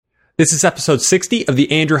This is episode 60 of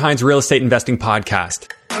the Andrew Hines Real Estate Investing Podcast.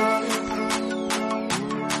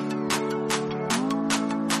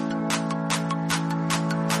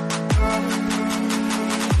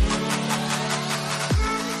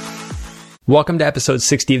 Welcome to episode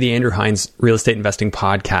 60 of the Andrew Hines Real Estate Investing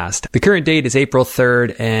Podcast. The current date is April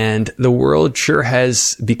 3rd, and the world sure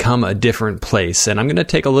has become a different place. And I'm going to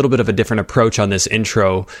take a little bit of a different approach on this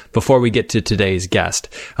intro before we get to today's guest.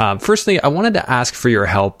 Firstly, I wanted to ask for your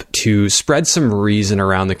help to spread some reason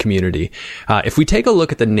around the community. If we take a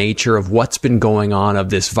look at the nature of what's been going on of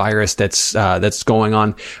this virus that's going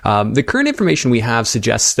on, the current information we have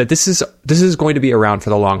suggests that this is going to be around for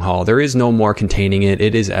the long haul. There is no more containing it.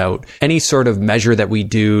 It is out. Any sort of measure that we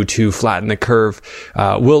do to flatten the curve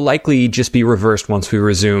will likely just be reversed once we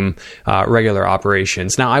resume regular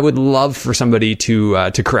operations. Now, I would love for somebody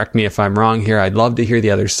to correct me if I'm wrong here. I'd love to hear the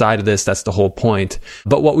other side of this. That's the whole point.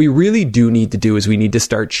 But what we really do need to do is we need to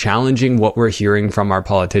start challenging what we're hearing from our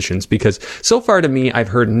politicians, because so far to me, I've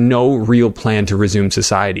heard no real plan to resume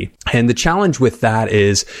society. And the challenge with that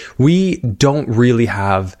is we don't really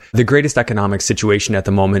have the greatest economic situation at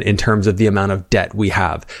the moment in terms of the amount of debt we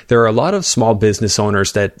have. There are a lot of small business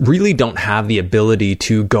owners that really don't have the ability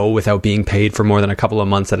to go without being paid for more than a couple of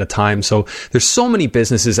months at a time. So there's so many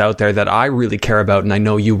businesses out there that I really care about, and I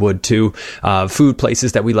know you would too. Food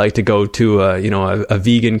places that we like to go to, a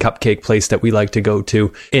vegan cupcake place that we like to go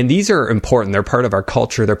to. And these are important. They're part of our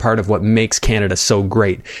culture. They're part of what makes Canada so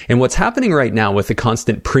great. And what's happening right now with the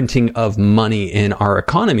constant printing of money in our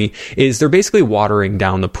economy is they're basically watering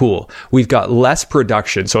down the pool. We've got less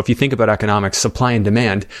production. So if you think about economics, supply and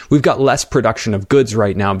demand, we've got less production of goods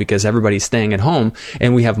right now because everybody's staying at home,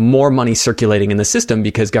 and we have more money circulating in the system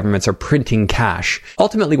because governments are printing cash.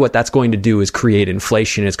 Ultimately, what that's going to do is create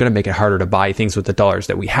inflation. It's going to make it harder to buy things with the dollars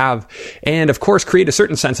that we have, and of course create a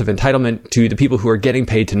certain sense of entitlement to the people who are getting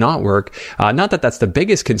paid to not work. Not that that's the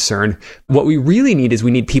biggest concern. What we really need is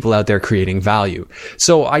we need people out there creating value.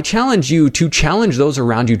 So I challenge you to challenge those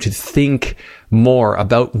around you to think more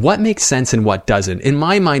about what makes sense and what doesn't. In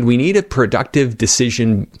my mind, we need a productive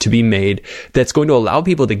decision to be made that's going to allow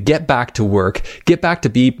people to get back to work, get back to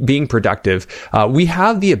being productive. We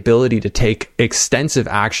have the ability to take extensive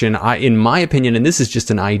action. In my opinion, and this is just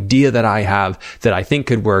an idea that I have that I think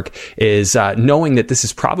could work, is knowing that this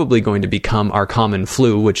is probably going to become our common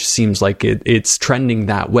flu, which seems like it's trending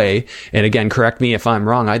that way. And again, correct me if I'm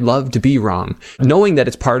wrong. I'd love to be wrong. Knowing that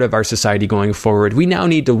it's part of our society going forward, we now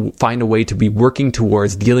need to find a way to be working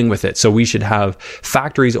towards dealing with it. So we should have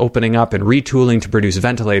factories opening up and retooling to produce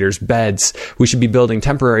ventilators, beds. We should be building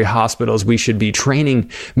temporary hospitals. We should be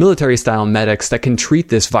training military-style medics that can treat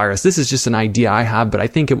this virus. This is just an idea I have, but I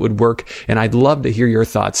think it would work, and I'd love to hear your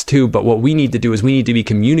thoughts too. But what we need to do is we need to be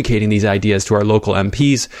communicating these ideas to our local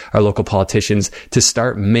MPs, our local politicians, to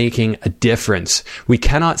start making a difference. We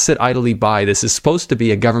cannot sit idly by. This is supposed to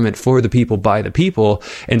be a government for the people, by the people,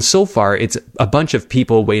 and so far it's a bunch of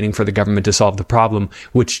people waiting for the government to solve the problem,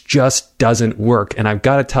 which just doesn't work. And I've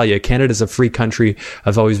got to tell you, Canada's a free country.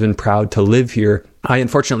 I've always been proud to live here. I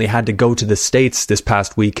unfortunately had to go to the States this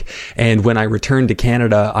past week, and when I returned to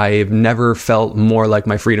Canada, I've never felt more like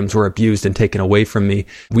my freedoms were abused and taken away from me.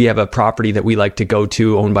 We have a property that we like to go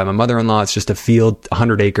to, owned by my mother-in-law. It's just a field,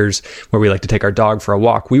 100 acres, where we like to take our dog for a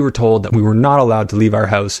walk. We were told that we were not allowed to leave our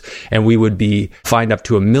house, and we would be fined up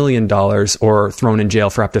to $1 million or thrown in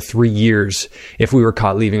jail for up to 3 years if we were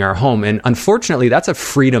caught leaving our home. And unfortunately, that's a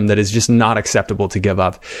freedom that is just not acceptable to give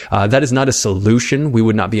up. That is not a solution. We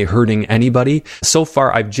would not be hurting anybody. So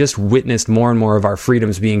far, I've just witnessed more and more of our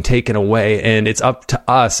freedoms being taken away, and it's up to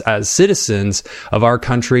us as citizens of our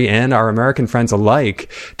country and our American friends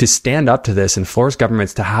alike to stand up to this and force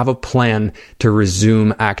governments to have a plan to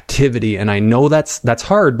resume activity. And I know that's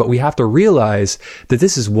hard, but we have to realize that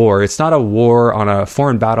this is war. It's not a war on a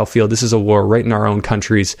foreign battlefield. This is a war right in our own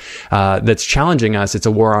countries that's challenging us. It's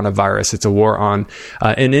a war on a virus. It's a war on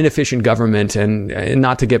an inefficient government. And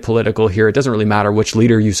not to get political here, it doesn't really matter which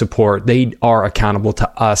leader you support. They are accountable to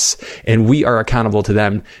us, and we are accountable to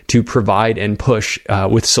them to provide and push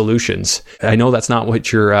with solutions. I know that's not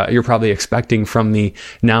what you're probably expecting from me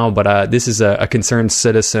now, but this is a concerned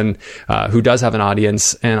citizen who does have an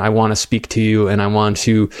audience, and I want to speak to you, and I want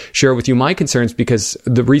to share with you my concerns, because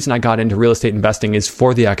the reason I got into real estate investing is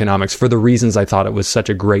for the economics, for the reasons I thought it was such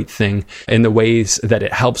a great thing, in the ways that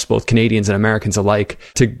it helps both Canadians and Americans alike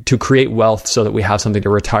to create wealth so that we have something to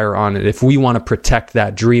retire on. And if we want to protect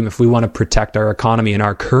that dream, if we want to protect our economy and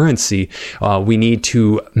our currency, we need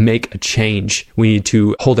to make a change. We need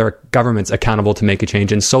to hold our governments accountable to make a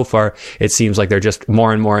change. And so far, it seems like they're just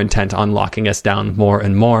more and more intent on locking us down more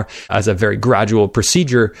and more as a very gradual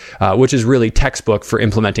procedure, which is really textbook for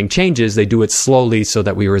implementing changes. They do it slowly so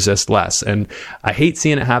that we resist less. And I hate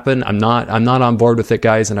seeing it happen. I'm not on board with it,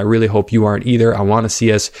 guys. And I really hope you aren't either. I want to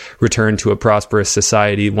see us return to a prosperous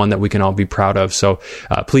society, one that we can all be proud of. So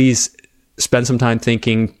please spend some time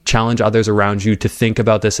thinking, challenge others around you to think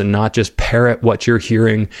about this and not just parrot what you're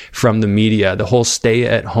hearing from the media. The whole stay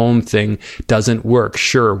at home thing doesn't work.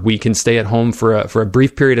 Sure, we can stay at home for a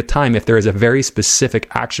brief period of time if there is a very specific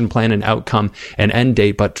action plan and outcome and end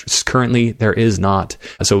date, but currently there is not.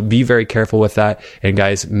 So be very careful with that. And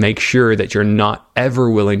guys, make sure that you're not ever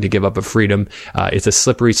willing to give up a freedom. It's a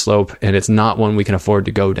slippery slope and it's not one we can afford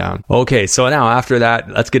to go down. Okay, so now after that,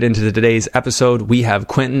 let's get into today's episode. We have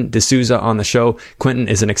Quentin D'Souza on the show. Quentin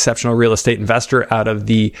is an exceptional real estate investor out of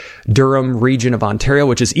the Durham region of Ontario,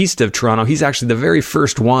 which is east of Toronto. He's actually the very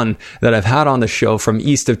first one that I've had on the show from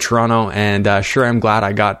east of Toronto, and sure, I'm glad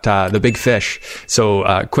I got the big fish.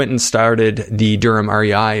 So Quentin started the Durham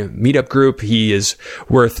REI meetup group. He is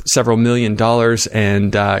worth several $1 million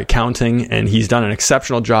and counting, and he's done an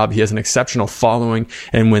exceptional job. He has an exceptional following,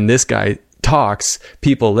 and when this guy talks,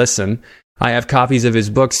 people listen. I have copies of his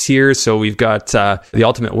books here. So we've got The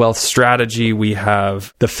Ultimate Wealth Strategy. We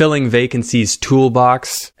have The Filling Vacancies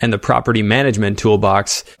Toolbox and The Property Management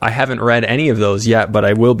Toolbox. I haven't read any of those yet, but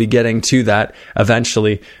I will be getting to that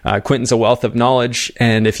eventually. Quentin's a wealth of knowledge.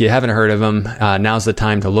 And if you haven't heard of him, now's the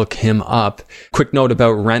time to look him up. Quick note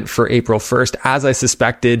about rent for April 1st. As I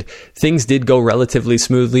suspected, things did go relatively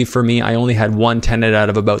smoothly for me. I only had one tenant out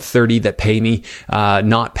of about 30 that pay me,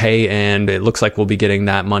 not pay. And it looks like we'll be getting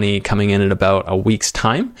that money coming in about a week's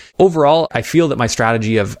time. Overall, I feel that my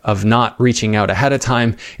strategy of not reaching out ahead of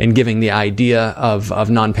time and giving the idea of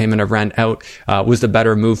non-payment of rent out was the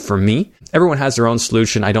better move for me. Everyone has their own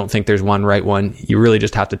solution. I don't think there's one right one. You really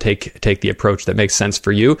just have to take the approach that makes sense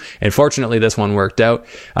for you. And fortunately, this one worked out.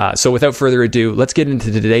 So without further ado, let's get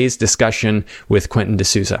into today's discussion with Quentin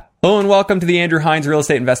D'Souza. Hello and welcome to the Andrew Hines Real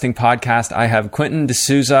Estate Investing Podcast. I have Quentin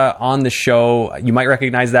D'Souza on the show. You might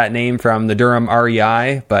recognize that name from the Durham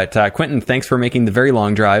REI, but Quentin, thanks for making the very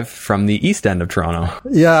long drive from the east end of Toronto.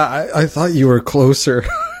 Yeah, I thought you were closer.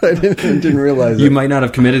 I didn't realize You might not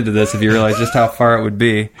have committed to this if you realized just how far it would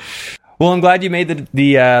be. Well, I'm glad you made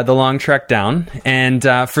the long trek down. And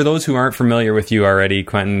for those who aren't familiar with you already,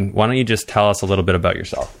 Quentin, why don't you just tell us a little bit about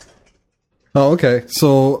yourself? Oh, okay.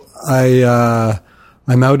 So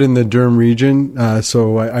I'm out in the Durham region.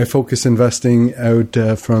 So I focus investing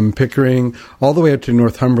out from Pickering all the way up to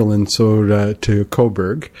Northumberland, so to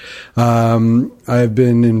Coburg. I've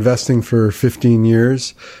been investing for 15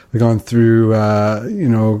 years. I've gone through,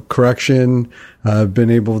 correction. I've been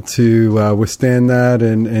able to withstand that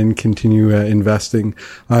and continue investing.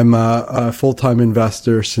 I'm a full-time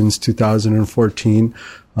investor since 2014.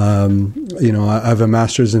 I have a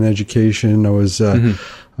master's in education. I was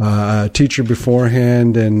a teacher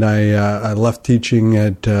beforehand, and I left teaching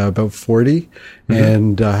at about 40,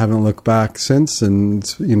 and haven't looked back since. And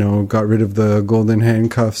got rid of the golden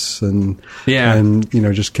handcuffs, and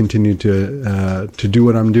just continued to do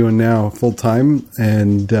what I'm doing now full time,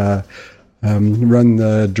 and run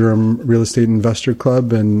the Durham Real Estate Investor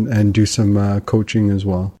Club and do some coaching as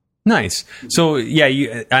well. Nice. So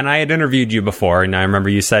yeah, I had interviewed you before, and I remember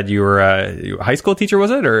you said you were a high school teacher,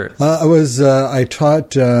 was it? Or I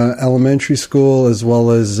taught elementary school as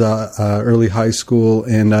well as early high school,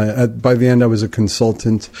 and by the end I was a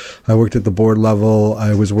consultant. I worked at the board level.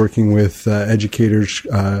 I was working with educators,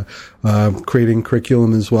 creating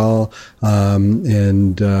curriculum as well,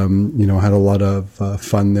 and had a lot of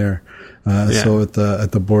fun there. So at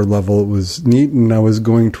the board level, it was neat, and I was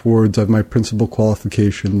going towards my principal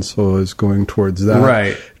qualifications, so I was going towards that.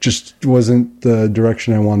 Right. Just wasn't the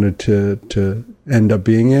direction I wanted to end up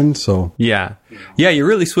being in. So yeah, you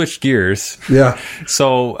really switched gears. Yeah.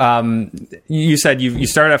 So you said you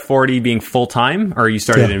started at 40 being full time, or you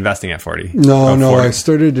started investing at 40? No, I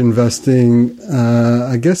started investing.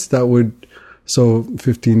 I guess that would. So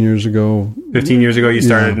 15 years ago. 15 years ago, you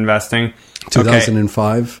started investing.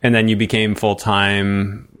 2005. Okay. And then you became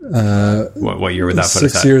full-time, what year would that put us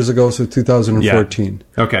at? 6 years ago, so 2014.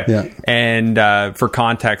 Yeah. Okay. Yeah. And for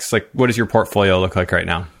context, what does your portfolio look like right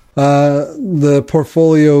now? The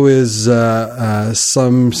portfolio is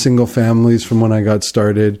some single families from when I got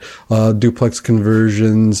started, duplex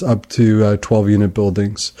conversions up to 12-unit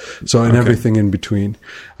buildings. So, and everything in between.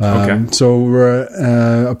 So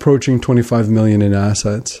we're approaching 25 million in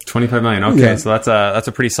assets. 25 million. Okay, yeah. So that's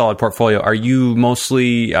a pretty solid portfolio. Are you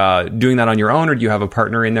mostly doing that on your own, or do you have a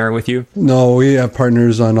partner in there with you? No, we have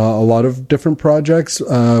partners on a lot of different projects.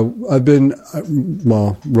 I've been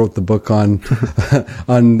wrote the book on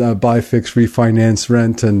buy, fix, refinance,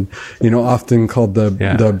 rent, and often called the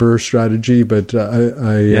BRRRR strategy. But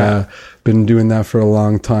I been doing that for a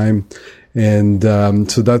long time. And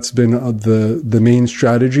so that's been the main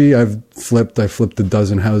strategy. I flipped a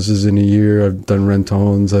dozen houses in a year. I've done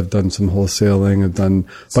rent-to-owns. I've done some wholesaling. I've done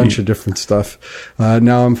a bunch of different stuff.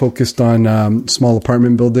 Now I'm focused on small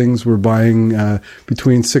apartment buildings. We're buying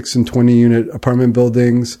between 6 and 20 unit apartment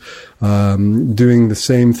buildings, doing the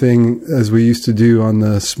same thing as we used to do on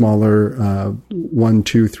the smaller 1,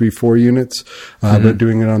 2, 3, 4 units, but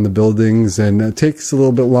doing it on the buildings. And it takes a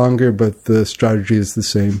little bit longer, but the strategy is the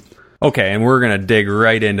same. Okay, and we're going to dig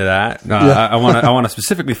right into that. I want to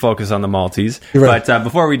specifically focus on the multis. Right. But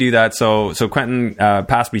before we do that, so Quentin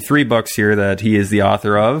passed me 3 books here that he is the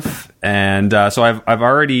author of, and so I've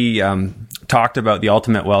already talked about the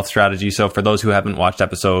Ultimate Wealth Strategy. So for those who haven't watched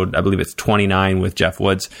episode, I believe it's 29 with Jeff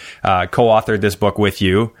Woods, co-authored this book with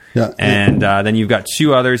you. Yeah. And then you've got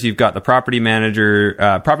 2 others. You've got the Property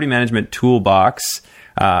Management Toolbox.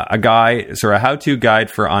 A how-to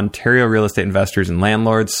guide for Ontario real estate investors and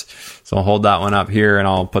landlords. So I'll hold that one up here and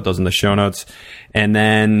I'll put those in the show notes. And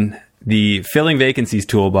then the Filling Vacancies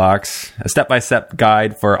Toolbox, a step-by-step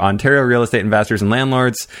guide for Ontario real estate investors and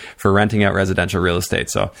landlords for renting out residential real estate.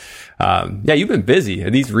 So, you've been busy. Are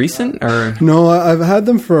these recent or? No, I've had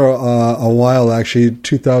them for a while, actually,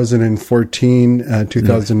 2014,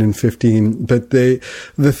 2015. But the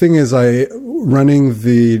thing is, running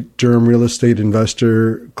the Durham Real Estate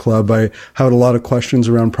Investor Club, I had a lot of questions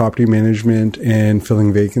around property management and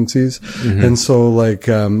filling vacancies. And so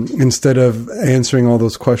instead of answering all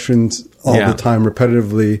those questions all the time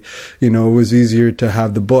repetitively, it was easier to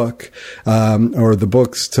have the book, or the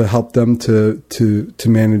books to help them to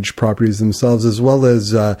manage properties themselves, as well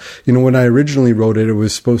as, when I originally wrote it, it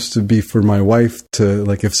was supposed to be for my wife to,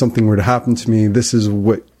 if something were to happen to me, this is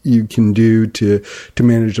what you can do to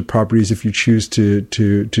manage the properties if you choose to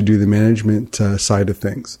do the management side of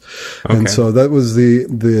things. Okay. And so that was the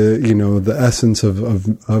essence of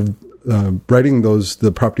writing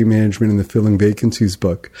the property management and the filling vacancies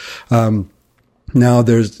book. Now I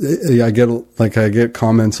get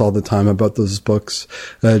comments all the time about those books,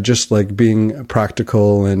 just being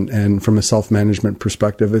practical and from a self-management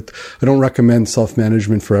perspective. I don't recommend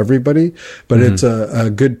self-management for everybody, but it's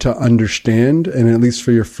a good to understand, and at least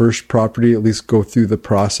for your first property, at least go through the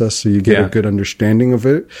process so you get a good understanding of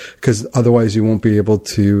it, because otherwise you won't be able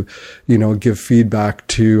to, give feedback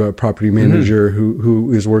to a property manager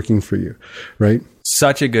who is working for you, right?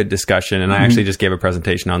 Such a good discussion. And I actually just gave a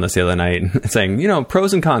presentation on this the other night saying,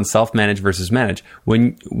 pros and cons, self-manage versus manage.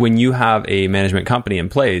 When you have a management company in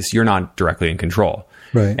place, you're not directly in control.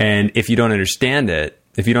 Right. And if you don't understand it,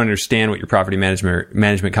 if you don't understand what your property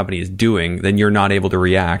management company is doing, then you're not able to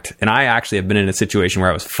react. And I actually have been in a situation where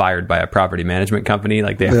I was fired by a property management company.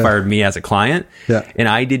 They fired me as a client, and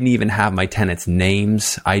I didn't even have my tenants'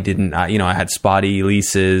 names. I didn't, I had spotty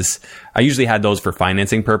leases. I usually had those for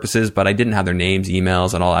financing purposes, but I didn't have their names,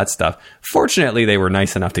 emails, and all that stuff. Fortunately, they were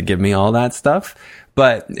nice enough to give me all that stuff.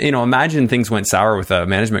 But, imagine things went sour with a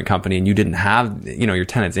management company and you didn't have, your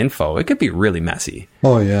tenant's info. It could be really messy.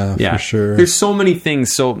 Oh, yeah, for sure. There's so many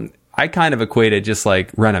things. So I kind of equate it just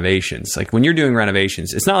like renovations. Like when you're doing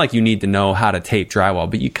renovations, it's not like you need to know how to tape drywall,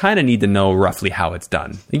 but you kind of need to know roughly how it's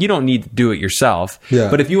done. You don't need to do it yourself. Yeah.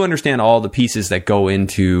 But if you understand all the pieces that go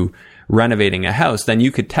into renovating a house, then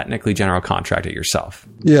you could technically general contract it yourself.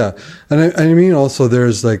 Yeah. And I mean, also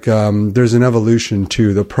there's there's an evolution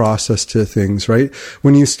to the process to things, right?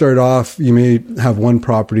 When you start off, you may have one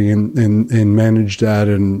property and manage that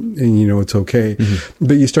and it's okay.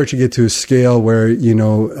 But you start to get to a scale where,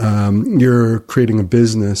 you're creating a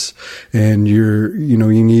business and you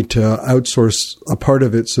need to outsource a part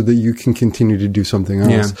of it so that you can continue to do something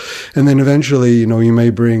else. Yeah. And then eventually, you may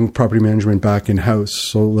bring property management back in house.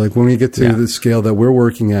 So when we get to the scale that we're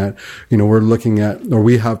working at, we're looking at, or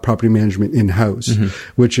we have property management in-house,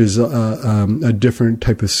 which is a different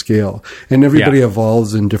type of scale. And everybody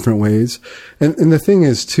evolves in different ways. And the thing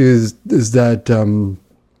is, too, is that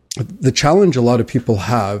the challenge a lot of people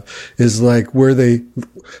have is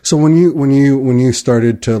so when you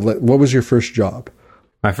started to, what was your first job?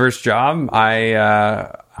 My first job,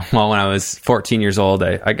 I Well, when I was 14 years old,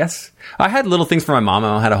 I guess I had little things for my mom.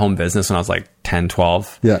 I had a home business when I was like 10,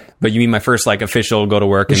 12. Yeah. But you mean my first like official go to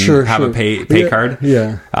work and have a pay card?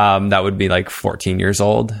 Yeah. That would be like 14 years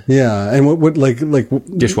old. Yeah. And what like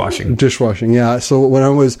dishwashing. Yeah. So when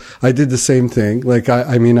I did the same thing. Like,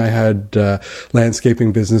 I mean, I had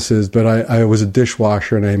landscaping businesses, but I was a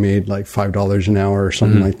dishwasher and I made like $5 an hour or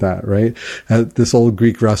something like that. Right. At this old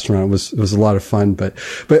Greek restaurant was a lot of fun. But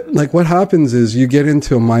like what happens is you get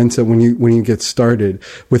into a mindset when you get started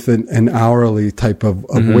with an hourly type of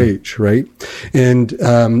wage, right? And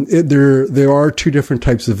there are two different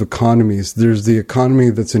types of economies. There's the economy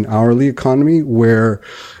that's an hourly economy where,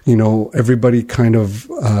 everybody kind of,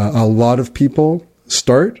 a lot of people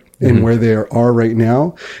start and where they are right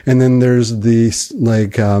now. And then there's the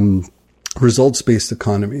results-based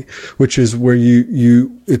economy, which is where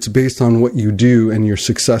it's based on what you do and your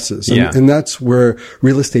successes. And that's where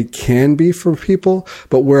real estate can be for people.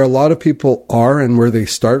 But where a lot of people are and where they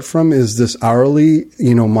start from is this hourly,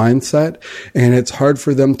 mindset. And it's hard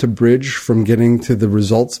for them to bridge from getting to the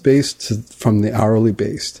results-based from the hourly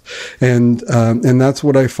based. And that's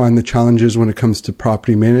what I find the challenges when it comes to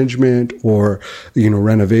property management or,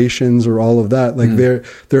 renovations or all of that. Like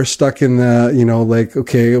they're stuck in the,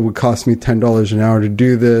 okay, it would cost me $10 an hour to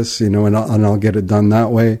do this, and I'll get it done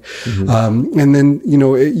that way. And then,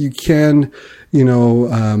 you can,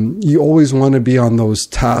 you always want to be on those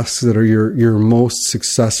tasks that are your most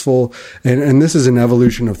successful. And this is an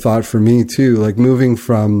evolution of thought for me too, like moving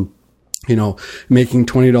from, making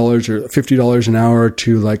 $20 or $50 an hour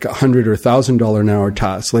to like $100 or $1,000 an hour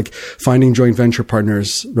tasks, like finding joint venture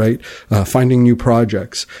partners, right? Finding new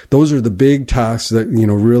projects. Those are the big tasks that,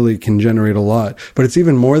 really can generate a lot. But it's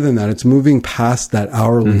even more than that. It's moving past that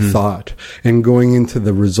hourly thought and going into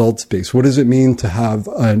the results base. What does it mean to have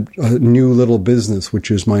a new little business,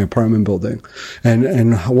 which is my apartment building?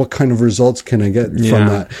 And what kind of results can I get from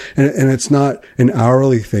that? And it's not an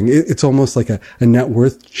hourly thing. It's almost like a net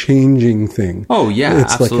worth changing thing. Oh yeah,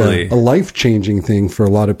 it's absolutely. like a life-changing thing for a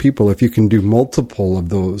lot of people if you can do multiple of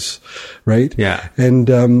those, right? Yeah. And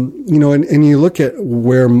and you look at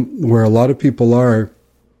where a lot of people are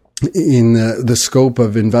in the scope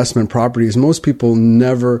of investment properties. Most people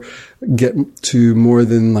never get to more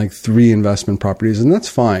than like 3 investment properties, and that's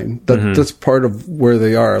fine. That's part of where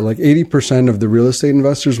they are. Like 80% of the real estate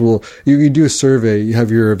investors you do a survey. You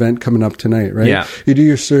have your event coming up tonight, right? Yeah. You do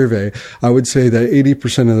your survey. I would say that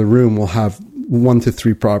 80% of the room will have 1 to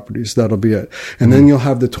 3 properties. That'll be it. And then you'll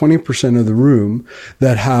have the 20% of the room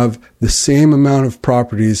that have the same amount of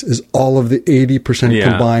properties as all of the 80%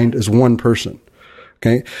 combined as one person.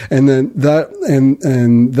 Okay. And then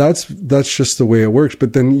that's just the way it works.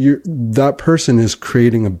 But then that person is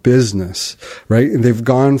creating a business, right? And they've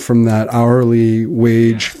gone from that hourly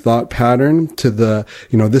wage thought pattern to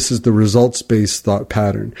this is the results-based thought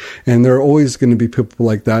pattern. And there are always going to be people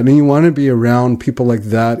like that. And you want to be around people like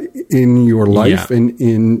that in your life and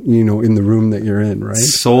in the room that you're in, right?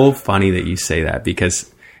 So funny that you say that,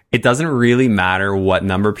 because it doesn't really matter what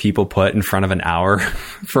number people put in front of an hour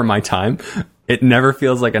for my time. It never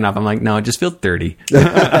feels like enough. I'm like, no, it just feels 30.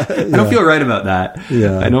 I don't feel right about that.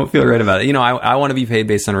 Yeah. I don't feel right about it. I want to be paid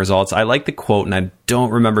based on results. I like the quote, and I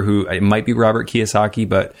don't remember who. It might be Robert Kiyosaki,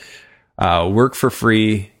 but work for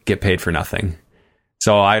free, get paid for nothing.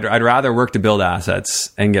 So I'd rather work to build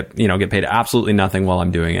assets and get paid absolutely nothing while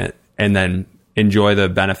I'm doing it, and then enjoy the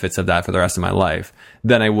benefits of that for the rest of my life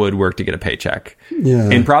than I would work to get a paycheck. Yeah.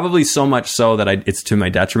 And probably so much so that it's to my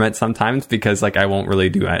detriment sometimes, because like I won't really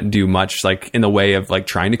do much like in the way of like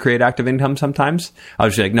trying to create active income sometimes. I'll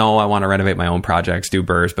just be like, no, I want to renovate my own projects, do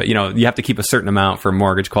BRRRRs, but you have to keep a certain amount for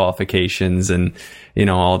mortgage qualifications and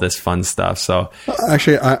all this fun stuff. So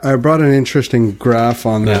actually I brought an interesting graph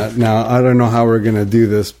on that. Now I don't know how we're going to do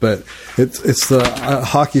this, but it's the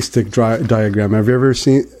hockey stick diagram. Have you ever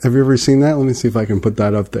seen that? Let me see if I can put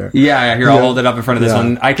that up there. Yeah, here, I'll hold it up in front of this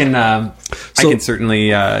one. I can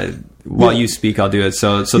certainly, while you speak, I'll do it.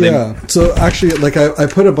 So actually, like I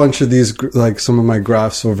put a bunch of these, like some of my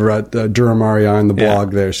graphs over at Durham REI on the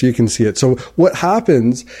blog there, so you can see it. So what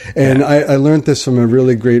happens, and I learned this from a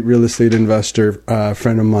really great real estate investor,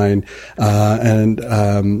 friend of mine,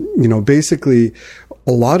 basically,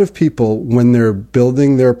 a lot of people, when they're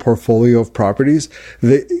building their portfolio of properties,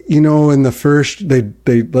 they, in the first, they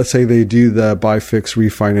let's say they do the buy, fix,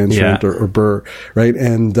 refinance, rent or BRRRR, right?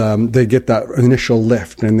 And, they get that initial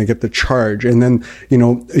lift and they get the charge. And then,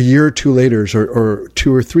 a year or two later, or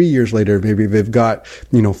 2 or 3 years later, maybe they've got,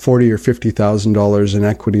 $40,000 or $50,000 in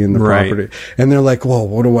equity in the property. And they're like, well,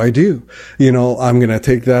 what do I do? I'm going to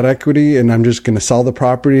take that equity and I'm just going to sell the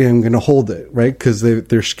property and I'm going to hold it, right? Because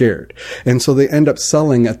they're scared. And so they end up selling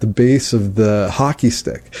selling at the base of the hockey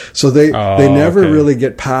stick. So they never really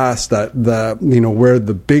get past that, where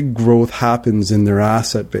the big growth happens in their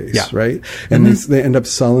asset base, right? And they end up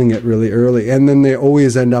selling it really early. And then they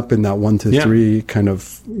always end up in that 1 to 3 kind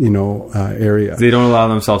of, area. They don't allow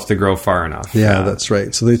themselves to grow far enough. Yeah, that's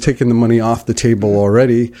right. So they've taken the money off the table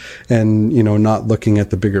already and, not looking at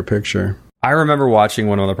the bigger picture. I remember watching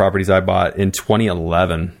one of the properties I bought in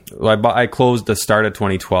 2011. I closed the start of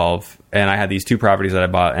 2012, and I had these 2 properties that I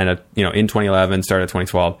bought, and in 2011, start of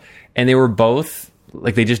 2012, and they were both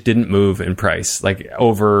like they just didn't move in price. Like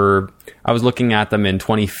I was looking at them in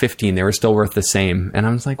 2015, they were still worth the same, and I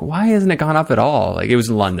was like, why hasn't it gone up at all? Like, it was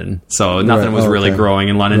in London, so nothing was really growing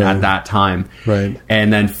in London at that time. Right,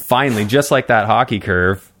 and then finally, just like that hockey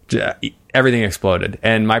curve, everything exploded.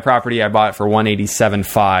 And my property, I bought it for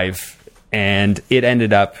 187.5. And it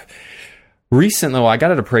ended up recently, I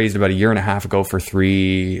got it appraised about a year and a half ago for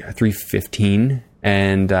 $315.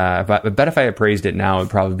 And I bet if I appraised it now, it would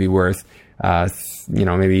probably be worth,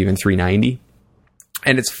 maybe even $390.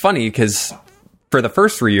 And it's funny because for the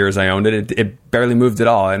first 3 years I owned it, it barely moved at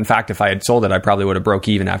all. In fact, if I had sold it, I probably would have broke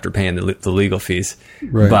even after paying the legal fees.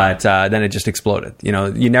 Right. But then it just exploded.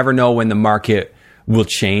 You never know when the market will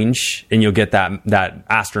change and you'll get that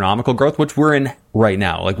astronomical growth, which we're in right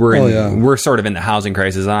now. Like we're sort of in the housing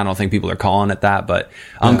crisis. I don't think people are calling it that, but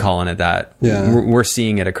I'm calling it that. Yeah. We're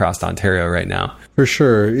seeing it across Ontario right now. For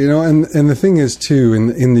sure. And the thing is too,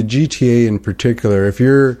 in the GTA in particular, if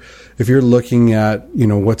you're looking at,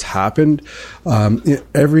 what's happened,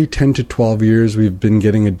 every 10 to 12 years, we've been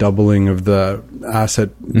getting a doubling of the asset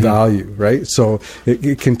value, right? So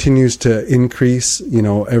it continues to increase,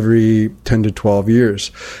 every 10 to 12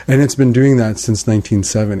 years. And it's been doing that since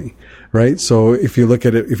 1970. Right. So if you look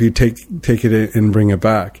at it, if you take it and bring it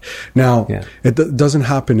back now, it doesn't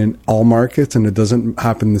happen in all markets and it doesn't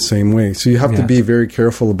happen the same way. So you have to be very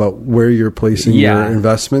careful about where you're placing your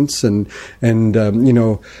investments. And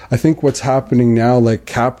I think what's happening now, like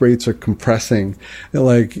cap rates are compressing.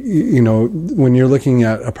 Like, when you're looking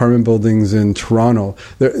at apartment buildings in Toronto,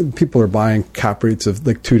 people are buying cap rates of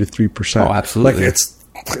like 2 to 3%. Oh, absolutely. Like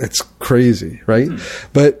it's crazy, right?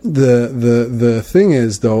 But the thing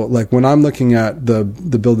is though, like when I'm looking at the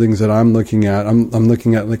buildings that I'm looking at, I'm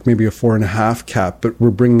looking at like maybe a 4.5 cap, but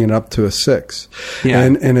we're bringing it up to a 6. Yeah.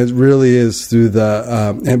 And it really is through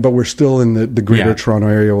but we're still in the greater Toronto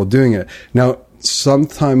area while doing it. Now,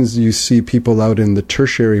 sometimes you see people out in the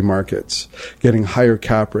tertiary markets getting higher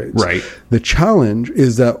cap rates. Right. The challenge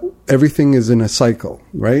is that everything is in a cycle,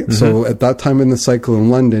 right? Mm-hmm. So at that time in the cycle in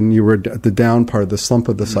London, you were at the down part, the slump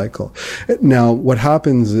of the cycle. Now, what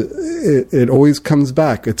happens, it always comes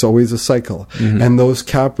back. It's always a cycle. Mm-hmm. And those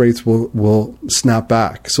cap rates will snap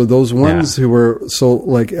back. So those ones who were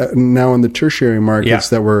now in the tertiary markets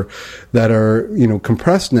that are,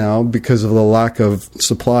 compressed now because of the lack of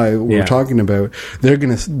supply we're talking about, they're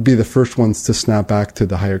going to be the first ones to snap back to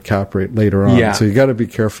the higher cap rate later on. Yeah. So you got to be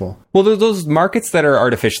careful. Well, there's those markets that are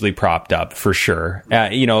artificially propped up for sure.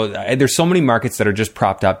 There's so many markets that are just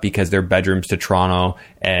propped up because they're bedrooms to Toronto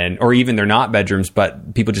or even they're not bedrooms,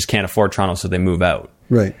 but people just can't afford Toronto. So they move out.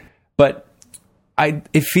 Right. But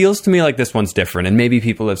it feels to me like this one's different. And maybe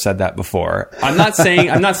people have said that before. I'm not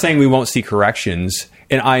saying we won't see corrections.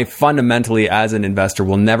 And I fundamentally, as an investor,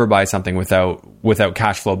 will never buy something without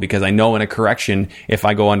cash flow because I know in a correction, if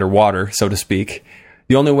I go underwater, so to speak,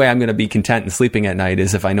 the only way I'm going to be content and sleeping at night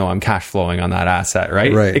is if I know I'm cash flowing on that asset,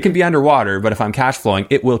 right? Right. It can be underwater, but if I'm cash flowing,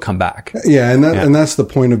 it will come back. Yeah, and that's the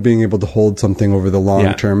point of being able to hold something over the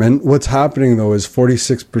long term. And what's happening, though, is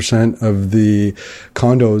 46% of the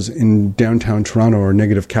condos in downtown Toronto are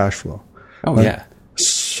negative cash flow. Oh, yeah.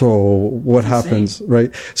 So what happens,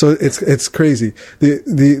 right? So it's crazy.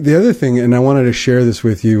 The other thing, and I wanted to share this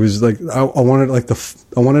with you, is like I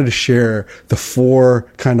wanted to share the 4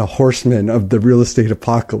 kind of horsemen of the real estate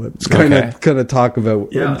apocalypse. Kind of talk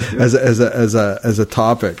about as a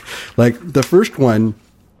topic. Like the first one.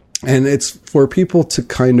 And it's for people to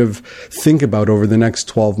kind of think about over the next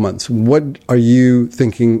 12 months. What are you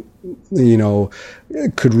thinking,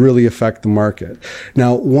 could really affect the market?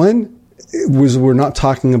 Now, one was we're not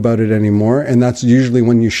talking about it anymore, and that's usually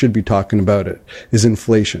when you should be talking about it, is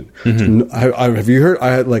inflation. Mm-hmm. Have you heard?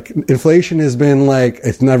 Inflation has been like,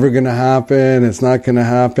 it's never going to happen. It's not going to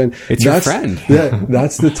happen. It's your friend.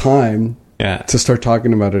 That's the time. To start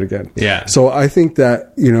talking about it again. Yeah. So I think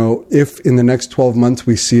that, if in the next 12 months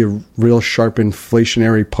we see a real sharp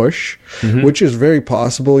inflationary push, which is very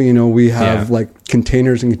possible, we have like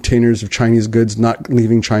containers and containers of Chinese goods not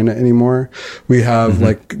leaving China anymore. We have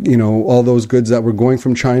all those goods that were going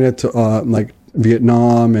from China to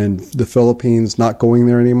Vietnam and the Philippines not going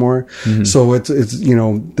there anymore. So it's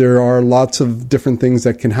there are lots of different things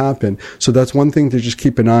that can happen. So that's one thing to just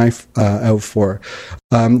keep an eye out for.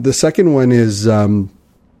 The second one is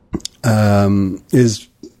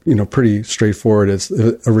pretty straightforward. It's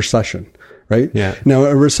a recession, right? Yeah. Now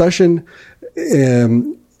a recession,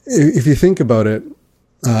 if you think about it,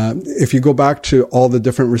 if you go back to all the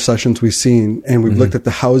different recessions we've seen and we've looked at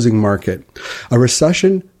the housing market, a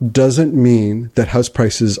recession doesn't mean that house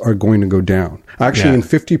prices are going to go down. Actually, in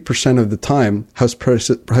 50% of the time, house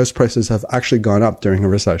prices have actually gone up during a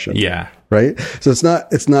recession. Yeah. Right? So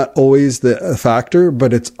it's not always the factor,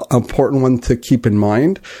 but it's an important one to keep in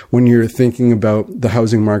mind when you're thinking about the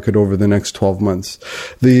housing market over the next 12 months.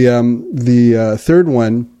 The third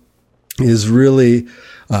one is really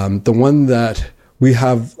the one that we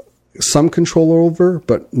have some control over,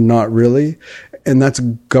 but not really. And that's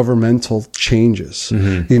governmental changes.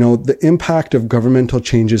 The impact of governmental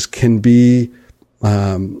changes can be,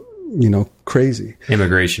 crazy.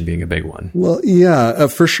 Immigration being a big one. Well, yeah,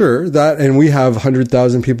 for sure. And we have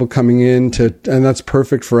 100,000 people coming in and that's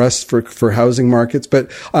perfect for us for housing markets.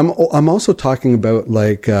 But I'm also talking about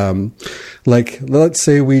like let's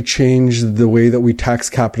say we change the way that we tax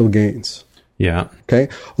capital gains. Yeah. Okay.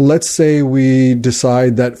 Let's say we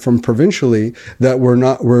decide that from provincially that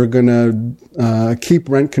we're going to keep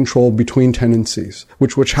rent control between tenancies,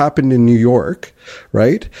 which happened in New York,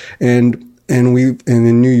 right? And in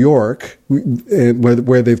New York,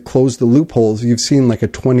 where they've closed the loopholes, you've seen like a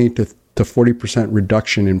 20 to 40%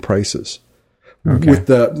 reduction in prices. Okay.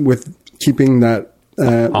 With keeping that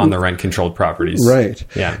on the rent controlled properties. Right.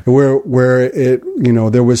 Yeah. Where it,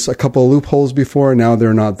 there was a couple of loopholes before, now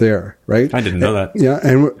they're not there. Right. I didn't know that. Yeah.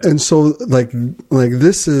 And so like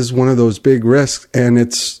this is one of those big risks, and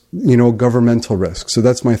it's, governmental risk. So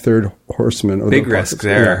that's my third horseman. Big risk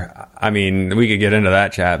there. Yeah. I mean, we could get into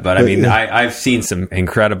that chat, but I mean, I've seen some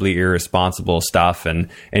incredibly irresponsible stuff and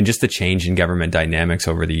just the change in government dynamics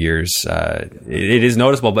over the years. It is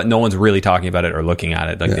noticeable, but no one's really talking about it or looking at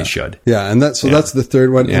it like they should. Yeah. And that's the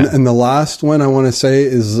third one. Yeah. And the last one I want to say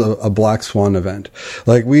is a black swan event.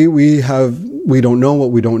 Like we don't know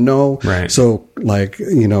what we don't know. Right. So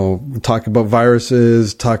talk about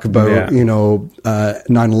viruses, talk about,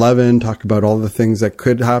 9/11, talk about all the things that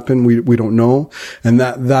could happen. We don't know. And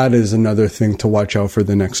that is another thing to watch out for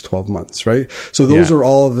the next 12 months, right? So those are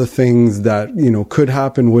all of the things that, could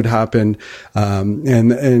happen, would happen.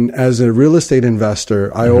 And as a real estate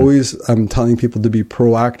investor, I'm telling people to be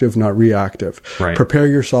proactive, not reactive. Right. Prepare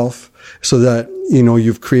yourself so that,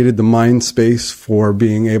 you've created the mind space for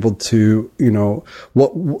being able to,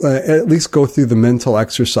 at least go through the mental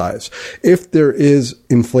exercise. If there is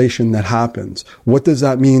inflation that happens, what does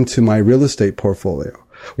that mean to my real estate portfolio?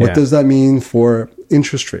 What does that mean for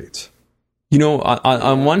interest rates?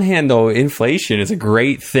 On one hand, though, inflation is a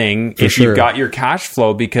great thing if you've got your cash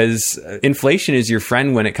flow, because inflation is your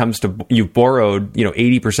friend when it comes to you've borrowed,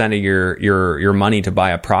 80% of your money to buy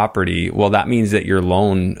a property. Well, that means that your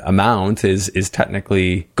loan amount is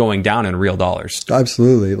technically going down in real dollars.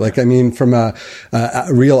 Absolutely. From a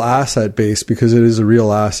real asset base, because it is a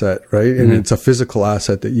real asset, right? And it's a physical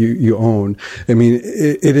asset that you own.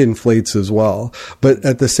 It inflates as well. But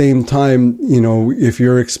at the same time, if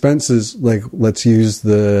your expenses, let's use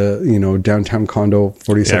the, downtown condo,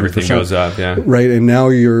 47%. Everything goes up, yeah. Right. And now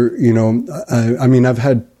you're, I've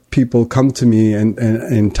had people come to me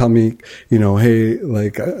and tell me, hey,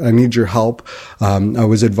 I need your help. I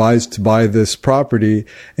was advised to buy this property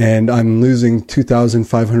and I'm losing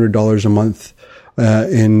 $2,500 a month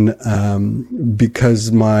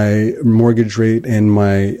because my mortgage rate and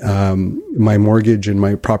my mortgage and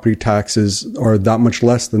my property taxes are that much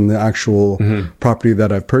less than the actual property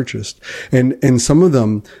that I've purchased. And some of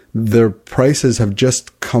them, their prices have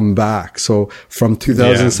just come back. So from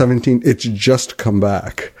 2017, it's just come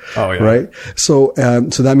back. Oh, yeah. Right. So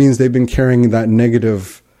that means they've been carrying that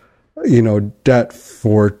negative, debt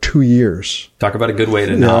for 2 years. Talk about a good way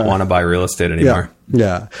to not want to buy real estate anymore.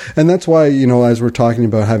 Yeah. And that's why, as we're talking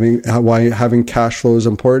about why having cash flow is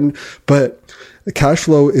important, but the cash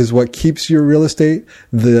flow is what keeps your real estate.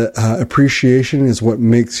 The appreciation is what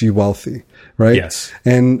makes you wealthy. Right. Yes.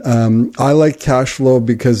 And I like cash flow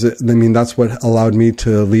because that's what allowed me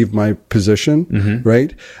to leave my position.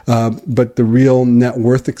 Right. But the real net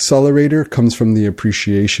worth accelerator comes from the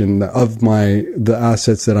appreciation of the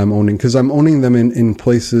assets that I'm owning, because I'm owning them in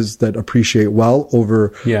places that appreciate well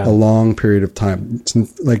over a long period of time. It's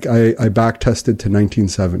like I back tested to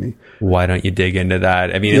 1970. Why don't you dig into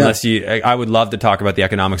that? Unless I would love to talk about the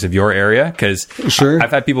economics of your area, because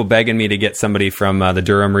I've had people begging me to get somebody from the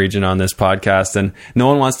Durham region on this podcast. podcast, and no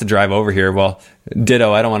one wants to drive over here. Well,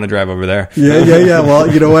 ditto. I don't want to drive over there. Yeah.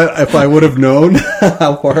 Well, you know what? If I would have known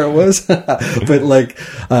how far it was, but like,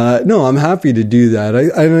 no, I'm happy to do that.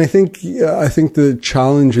 I think the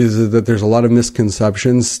challenge is that there's a lot of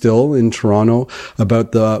misconceptions still in Toronto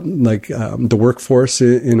about the workforce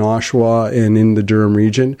in Oshawa and in the Durham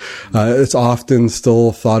region. It's often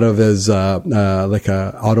still thought of as like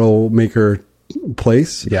a automaker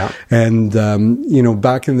place. Yeah. And,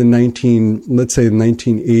 back in the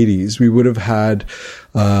 1980s, we would have had,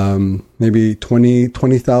 maybe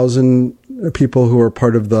 20,000 people who are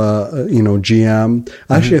part of the, GM.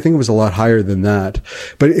 Actually, I think it was a lot higher than that.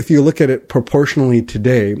 But if you look at it proportionally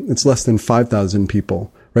today, it's less than 5,000 people,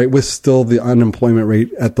 right? With still the unemployment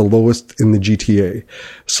rate at the lowest in the GTA.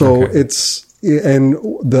 So and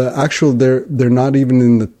they're not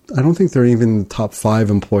even I don't think they're even in the top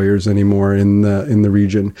 5 employers anymore in the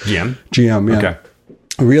region. GM, yeah. Okay.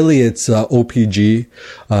 Really, it's OPG.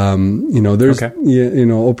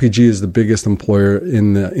 OPG is the biggest employer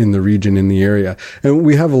in the region, in the area, and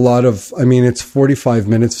we have a lot of. I mean, it's 45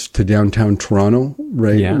 minutes to downtown Toronto,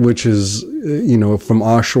 right? Yeah. Which is from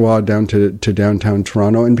Oshawa down to downtown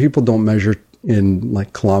Toronto, and people don't measure in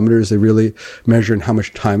like kilometers. They really measure in how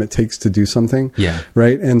much time it takes to do something. Yeah.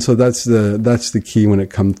 Right. And so that's the key when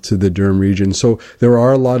it comes to the Durham region. So there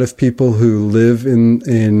are a lot of people who live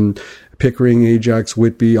in Pickering, Ajax,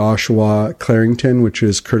 Whitby, Oshawa, Clarington, which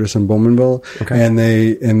is Curtis and Bowmanville. Okay. And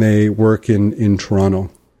they work in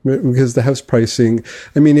Toronto. Because the house pricing,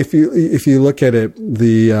 I mean, if you look at it,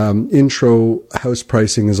 the intro house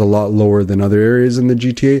pricing is a lot lower than other areas in the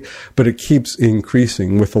GTA, but it keeps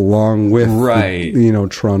increasing along with the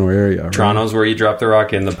Toronto area. Right? Toronto's where you drop the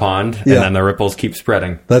rock in the pond, and then the ripples keep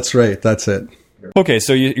spreading. That's right. That's it. Okay,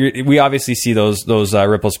 so we obviously see those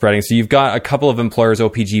ripples spreading. So you've got a couple of employers,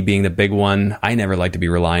 OPG being the big one. I never like to be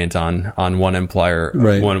reliant on one employer,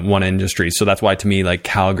 one industry. So that's why, to me, like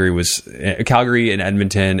Calgary and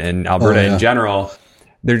Edmonton and Alberta in general,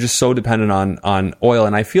 they're just so dependent on oil.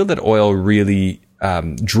 And I feel that oil really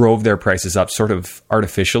drove their prices up sort of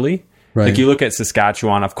artificially. Right. Like you look at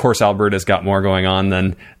Saskatchewan, of course, Alberta's got more going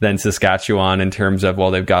on than Saskatchewan in terms of,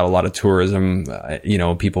 well, they've got a lot of tourism.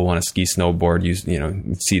 People want to ski, snowboard,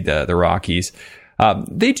 see the Rockies.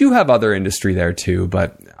 They do have other industry there too,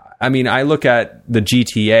 but I mean, I look at the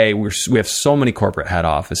GTA. We have so many corporate head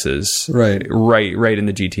offices, right in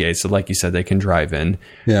the GTA. So, like you said, they can drive in.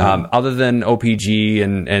 Yeah. Other than OPG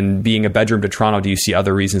and being a bedroom to Toronto, do you see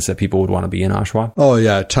other reasons that people would want to be in Oshawa? Oh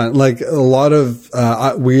yeah, like a lot of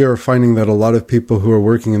we are finding that a lot of people who are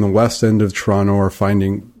working in the west end of Toronto are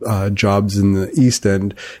finding jobs in the east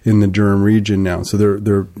end in the Durham region now. So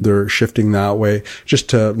they're shifting that way just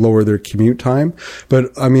to lower their commute time.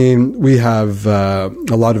 But I mean, we have a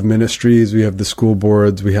lot of ministries. We have the school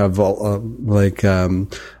boards. We have the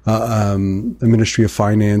Ministry of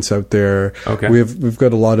Finance out there. Okay. We've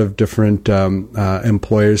got a lot of different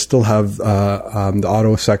employers. Still have the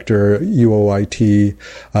auto sector, UOIT,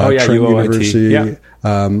 Trent UOIT. University. Yeah.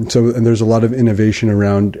 And there's a lot of innovation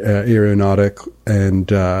around aeronautic, and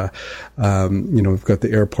we've got the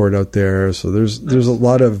airport out there. So there's a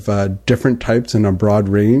lot of different types and a broad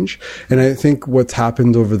range. And I think what's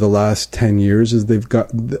happened over the last 10 years is they've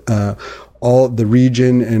got all the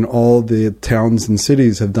region and all the towns and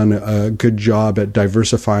cities have done a good job at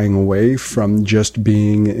diversifying away from just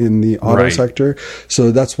being in the auto sector. So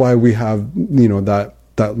that's why we have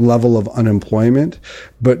that level of unemployment,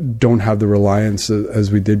 but don't have the reliance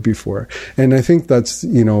as we did before. And I think that's,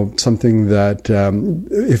 something that,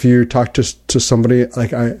 if you talk to somebody,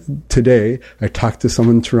 like today, I talked to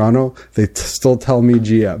someone in Toronto, they still tell me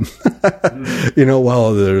GM,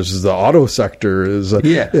 well, there's the auto sector but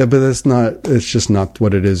it's just not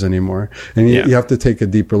what it is anymore. And you have to take a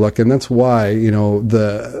deeper look. And that's why,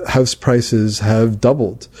 the house prices have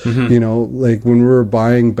doubled, like when we were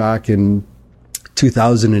buying back in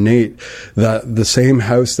 2008, the same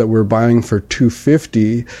house that we're buying for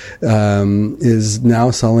 $250 is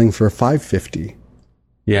now selling for $550.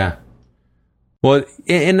 Yeah. Well,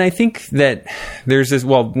 and I think that there's this.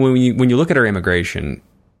 Well, when you look at our immigration,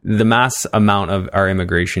 the mass amount of our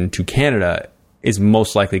immigration to Canada is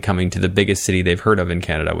most likely coming to the biggest city they've heard of in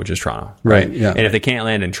Canada, which is Toronto. Right. Yeah. And if they can't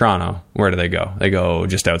land in Toronto, where do they go? They go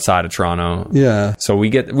just outside of Toronto. Yeah. So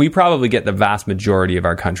we probably get the vast majority of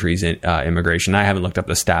our country's immigration. I haven't looked up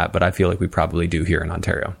the stat, but I feel like we probably do here in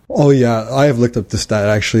Ontario. Oh yeah, I have looked up the stat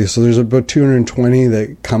actually. So there's about 220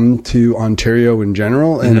 that come to Ontario in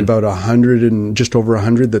general, and about 100 and just over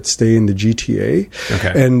 100 that stay in the GTA.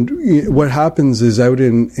 Okay. And what happens is out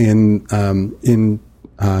in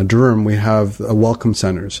Durham, we have welcome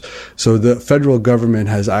centers. So the federal government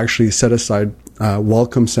has actually set aside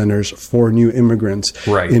welcome centers for new immigrants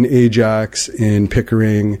in Ajax, in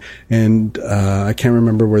Pickering, and I can't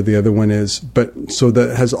remember where the other one is. But so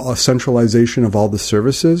that has a centralization of all the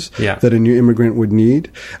services that a new immigrant would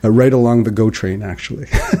need, right along the GO train, actually.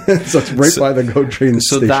 So it's right by the GO train station.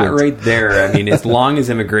 So that right there, I mean, as long as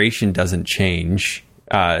immigration doesn't change,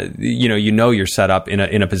 you're set up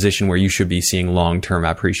in a position where you should be seeing long-term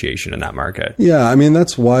appreciation in that market. Yeah, I mean,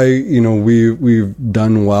 that's why, we've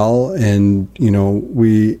done well, and,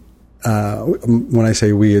 when I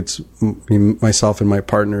say we, it's myself and my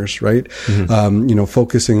partners, right? Mm-hmm.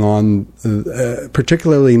 Focusing on,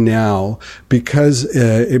 particularly now, because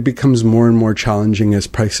it becomes more and more challenging as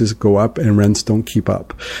prices go up and rents don't keep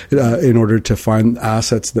up, in order to find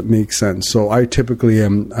assets that make sense. So I typically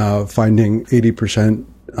am finding 80%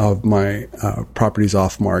 of my properties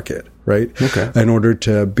off market, right? Okay. In order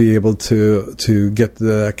to be able to get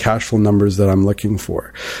the cash flow numbers that I'm looking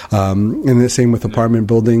for. And the same with apartment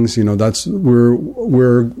buildings, that's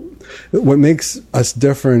we're what makes us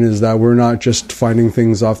different is that we're not just finding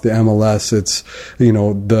things off the MLS. It's,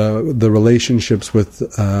 the relationships with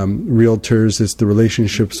realtors. It's the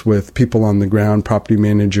relationships with people on the ground, property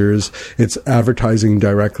managers. It's advertising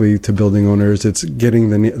directly to building owners. It's getting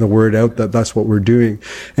the word out that that's what we're doing.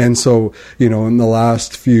 And so, in the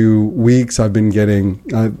last few weeks, I've been getting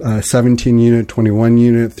 17 unit, 21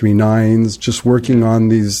 unit, 3 9s, just working on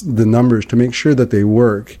the numbers to make sure that they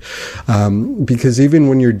work. Because even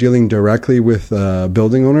when you're dealing directly with a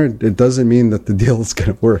building owner, it doesn't mean that the deal is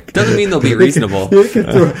going to work. It doesn't mean they'll be reasonable. I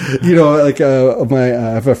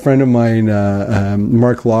have a friend of mine,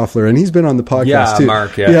 Mark Loeffler, and he's been on the podcast too.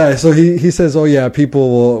 Mark, so he says,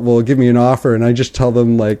 people will give me an offer, and I just tell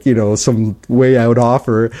them some way out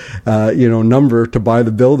offer, number to buy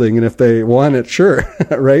the building, and if they want it, sure,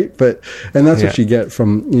 right? And that's what you get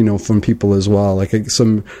from people as well, but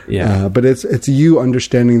it's you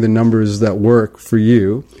understanding the numbers that work for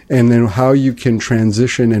you, and then how you can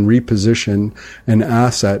transition and reposition an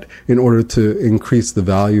asset in order to increase the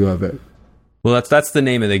value of it. Well, that's the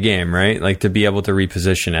name of the game, right? To be able to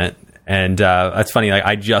reposition it. And that's funny.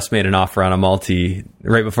 I just made an offer on a multi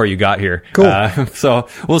right before you got here. Cool. So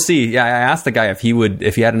we'll see. Yeah, I asked the guy if he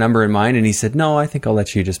had a number in mind, and he said, "No, I think I'll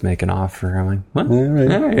let you just make an offer." I'm like, "What?" All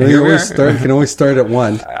right. You can always start at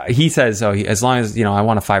 1. He says, as long as I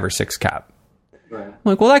want a 5 or 6 cap. Right. I'm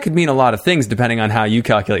like, well, that could mean a lot of things depending on how you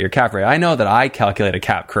calculate your cap rate. I know that I calculate a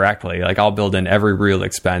cap correctly. I'll build in every real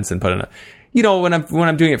expense and put in when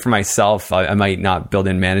I'm doing it for myself, I might not build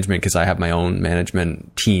in management because I have my own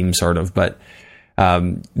management team sort of, but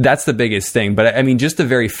that's the biggest thing. But I mean, just the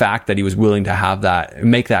very fact that he was willing to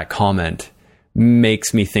make that comment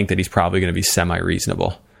makes me think that he's probably going to be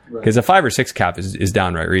semi-reasonable. Because a 5 or 6 cap is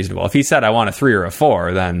downright reasonable. If he said I want a 3 or a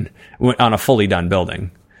 4, then on a fully done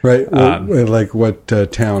building. Right. What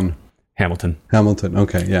town? Hamilton.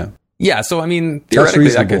 Okay. Yeah. Yeah. So, I mean, theoretically,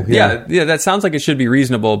 that's reasonable. that sounds like it should be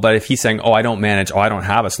reasonable. But if he's saying, I don't manage, I don't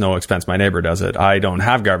have a snow expense, my neighbor does it, I don't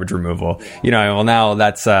have garbage removal, now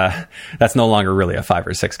that's no longer really a 5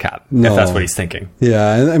 or 6 cap, if that's what he's thinking.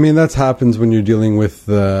 Yeah. And I mean, that happens when you're dealing with,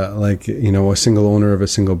 a single owner of a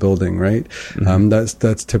single building, right? Mm-hmm.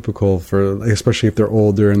 That's typical especially if they're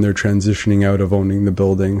older and they're transitioning out of owning the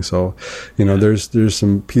building. So, there's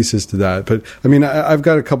some pieces to that. But I mean, I've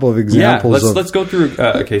got a couple of examples. Let's go through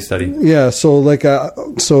a case study. Yeah, so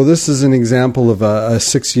this is an example of a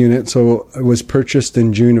 6 unit. So it was purchased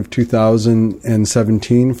in June of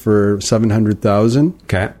 2017 for $700,000.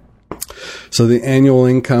 Okay. So the annual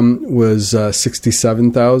income was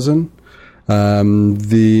 $67,000.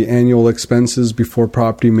 The annual expenses before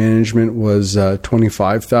property management was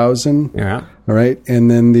 $25,000. Yeah. All right, and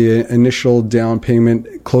then the initial down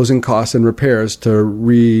payment, closing costs and repairs to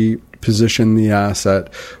reposition the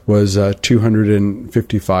asset was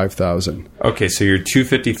 $255,000. Okay, so you're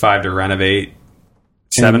 $255 to renovate,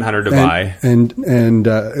 $700 to buy, and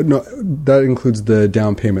no, that includes the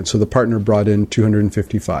down payment. So the partner brought in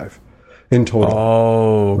 $255 in total.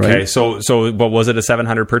 Oh, okay. Right? So, but was it a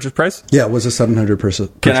 $700 purchase price? Yeah, it was a $700 purchase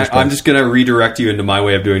price. I'm just going to redirect you into my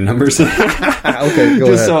way of doing numbers. Okay,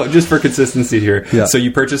 go ahead. Just for consistency here. Yeah. So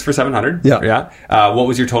you purchased for $700. Yeah. Yeah. What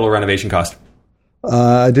was your total renovation cost?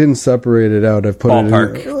 I didn't separate it out. I put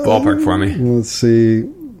ballpark for me. Let's see.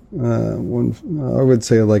 I would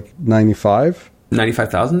say like 95.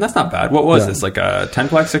 95,000? That's not bad. What was this? Like a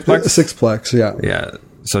 10-plex, 6-plex? 6-plex, yeah. Yeah.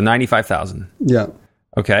 So 95,000. Yeah.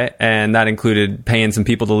 Okay. And that included paying some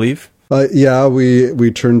people to leave? Yeah,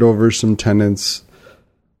 we turned over some tenants.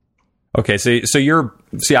 Okay. So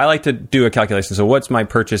I like to do a calculation. So what's my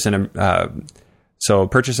purchase in So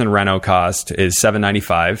purchase and reno cost is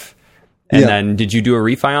 $795. And then did you do a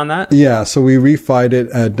refi on that? Yeah. So we refied it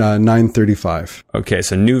at $935. Okay.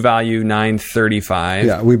 So new value, $935.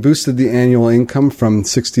 Yeah. We boosted the annual income from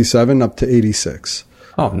 67 up to 86.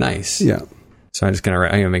 Oh, nice. Yeah. So I'm going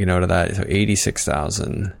to make a note of that. So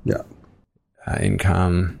 86,000. Yeah.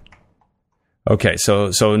 Income. Okay.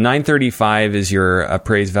 So 935 is your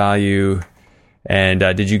appraised value. And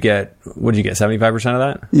what did you get? 75% of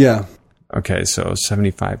that? Yeah. Okay. So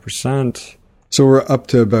 75%. So we're up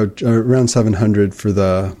to about around 700 for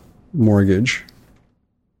the mortgage.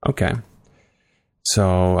 Okay.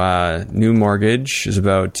 So new mortgage is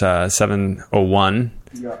about 701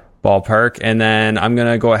 ballpark. And then I'm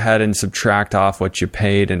going to go ahead and subtract off what you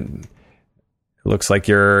paid. And it looks like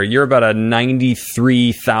you're about a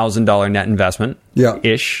 $93,000 net investment. Yeah.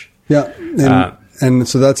 Ish. Yeah. And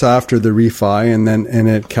so that's after the refi, and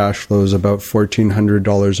it cash flows about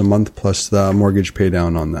 $1,400 a month plus the mortgage pay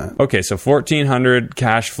down on that. Okay, so $1,400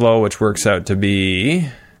 cash flow, which works out to be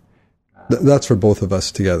that's for both of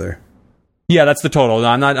us together. Yeah, that's the total. No,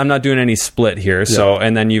 I'm not doing any split here. Yeah. So,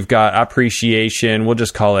 and then you've got appreciation. We'll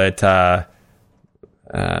just call it we'll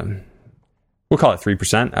call it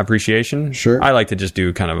 3% appreciation. Sure. I like to just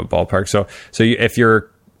do kind of a ballpark. So if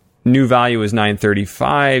your new value is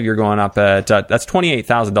 $935, you're going up at that's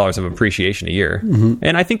 $28,000 of appreciation a year,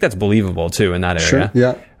 and I think that's believable too in that area.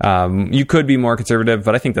 Sure. Yeah. You could be more conservative,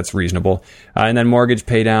 but I think that's reasonable. And then mortgage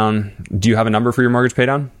pay down. Do you have a number for your mortgage pay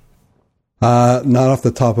down? Not off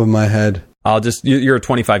the top of my head. You're a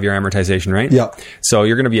 25-year amortization, right? Yeah. So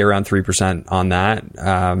you're going to be around 3% on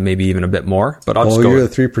that, maybe even a bit more. But I'll just go. You're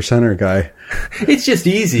the 3%er guy. It's just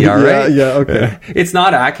easy, all right? Yeah. Okay. It's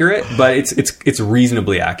not accurate, but it's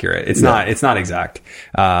reasonably accurate. It's not exact.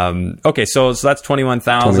 Okay, so that's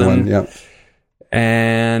 21,000. 21, yeah.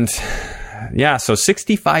 And yeah, so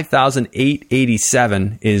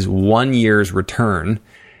 65,887 is 1 year's return.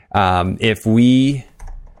 If we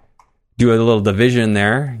do a little division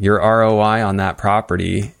there, your ROI on that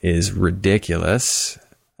property is ridiculous.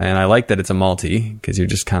 And I like that it's a multi because you're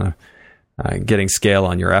just kind of getting scale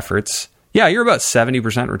on your efforts. Yeah, you're about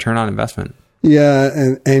 70% return on investment. Yeah,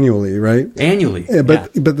 and annually, right? Annually. Yeah,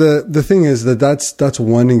 but the thing is that's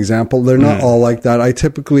one example. They're not all like that. I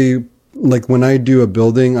typically, like when I do a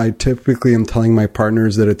building, I typically am telling my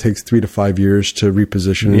partners that it takes 3 to 5 years to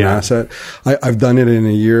reposition an asset. I've done it in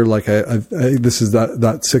a year. Like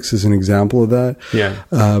that 6 is an example of that. Yeah.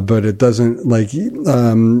 But it doesn't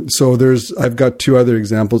so I've got 2 other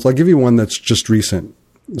examples. I'll give you one that's just recent.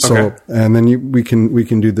 So, okay. And then we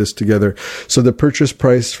can do this together. So the purchase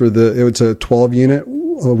price for it's a 12 unit.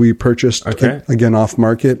 We purchased again off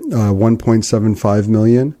market, $1.75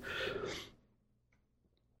 million.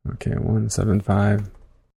 Okay, 175.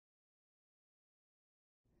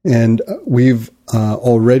 And we've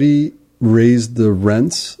already raised the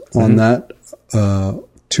rents on that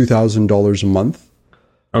 $2,000 a month.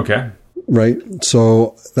 Okay. Right.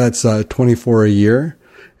 So that's $24 a year.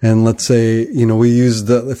 And let's say, we use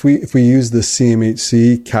if we use the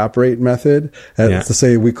CMHC cap rate method, let's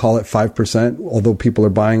say we call it 5%, although people are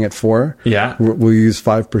buying at 4%. Yeah. We'll use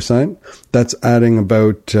 5%. That's adding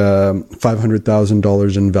about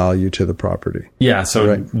 $500,000 in value to the property. Yeah.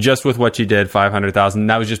 So just with what you did, $500,000,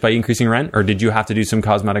 that was just by increasing rent, or did you have to do some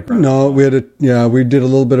cosmetic rent? No, we did a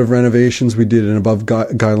little bit of renovations. We did an above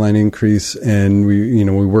guideline increase, and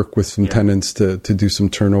we work with some tenants to do some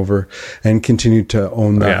turnover and continue to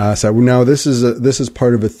own that asset. Now this is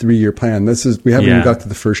part of a 3-year plan. We haven't even got to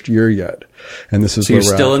the first year yet, and this is so where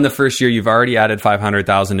you're still in the first year. You've already added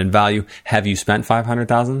 $500,000 in value. Have you spent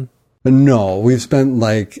 $500,000? No, we've spent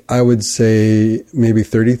I would say maybe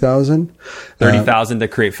 $30,000. $30,000 to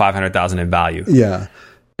create $500,000 in value. Yeah.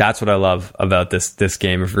 That's what I love about this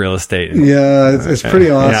game of real estate. Yeah, it's pretty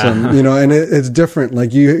awesome, and it's different.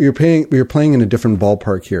 Like you're playing in a different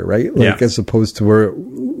ballpark here, right? As opposed to where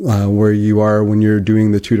you are when you're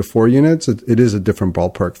doing the 2 to 4 units, it is a different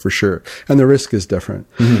ballpark for sure, and the risk is different.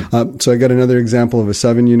 So I got another example of a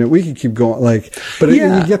 7 unit. We could keep going, you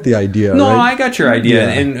get the idea. No, right? I got your idea,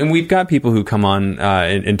 and we've got people who come on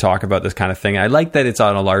and talk about this kind of thing. I like that it's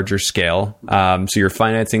on a larger scale. So you're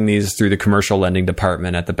financing these through the commercial lending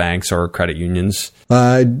department at the banks or credit unions.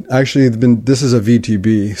 Actually, this is a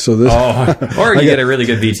VTB. So this, or you get a really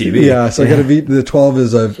good VTB. Yeah, so I got the 12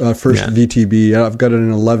 is a first VTB. I've got an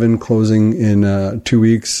 11 closing in 2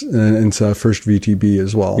 weeks, and it's a first VTB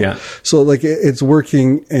as well. Yeah. So it's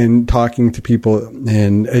working and talking to people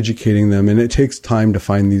and educating them, and it takes time to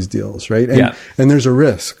find these deals, right? And there's a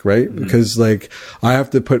risk, right? Because I have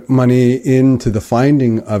to put money into the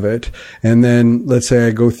finding of it, and then let's say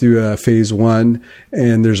I go through phase 1,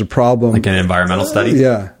 and and there's a problem. Like an environmental study?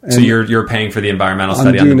 Yeah. So you're paying for the environmental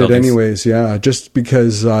study on the buildings? I'm doing it anyways, yeah. Just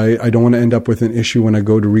because I don't want to end up with an issue when I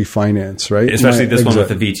go to refinance, right? Especially this one with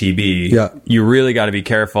the VTB. Yeah. You really got to be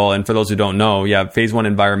careful. And for those who don't know, phase one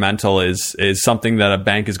environmental is something that a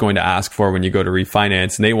bank is going to ask for when you go to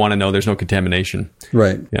refinance, and they want to know there's no contamination.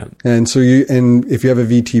 Right. Yeah. And so if you have a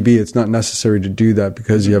VTB, it's not necessary to do that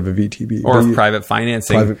because you have a VTB. Or private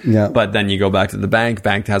financing. But then you go back to the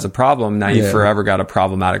bank has a problem. Now you've forever got a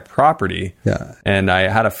problematic property. Yeah. And I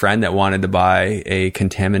had a friend that wanted to buy a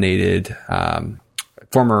contaminated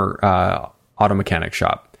former auto mechanic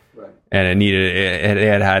shop. And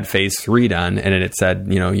it had phase 3 done, and it said,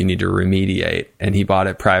 you need to remediate. And he bought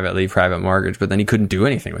it privately, private mortgage, but then he couldn't do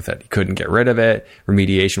anything with it. He couldn't get rid of it.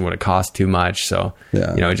 Remediation would have cost too much. So,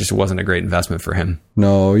 it just wasn't a great investment for him.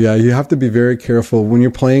 No, yeah, you have to be very careful when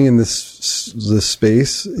you're playing in this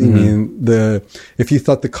space. I mean, if you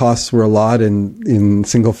thought the costs were a lot in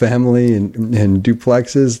single family and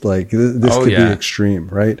duplexes, like this could be extreme,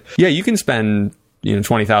 right? Yeah, you can spend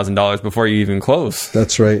 $20,000 before you even close.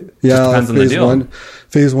 That's right. Yeah. Just depends on the deal.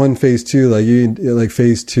 Phase 1, phase 2, like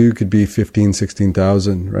phase 2 could be 15,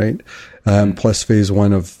 16,000, right? Plus phase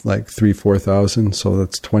 1 of like 3,000-4,000. So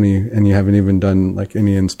that's 20, and you haven't even done like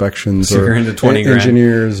any inspections so you're into 20 grand.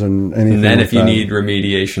 Engineers and anything. And then like if you need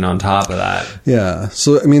remediation on top of that. Yeah.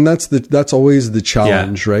 So, I mean, that's always the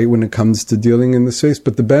challenge, right? When it comes to dealing in the space,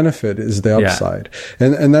 but the benefit is the upside.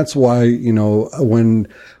 And that's why, when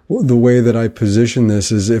the way that I position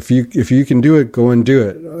this is if you can do it, go and do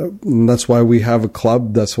it. And that's why we have a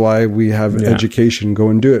club. That's why we have education. Go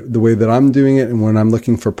and do it. The way that I'm doing it, and when I'm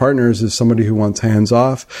looking for partners, is somebody who wants hands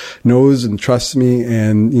off, knows and trusts me,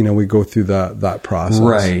 and we go through that process.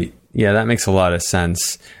 Right. Yeah, that makes a lot of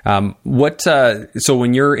sense. So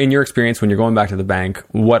when you're in your experience, when you're going back to the bank,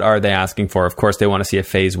 what are they asking for? Of course, they want to see a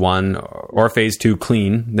phase 1 or phase 2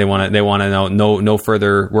 clean. They want to know no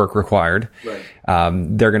further work required. Right.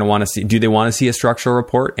 They're going to want to see. Do they want to see a structural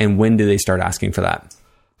report? And when do they start asking for that?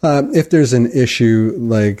 If there's an issue,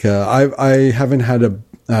 like I haven't had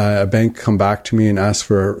a bank come back to me and ask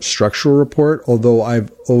for a structural report. Although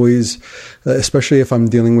I've always, especially if I'm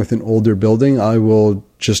dealing with an older building, I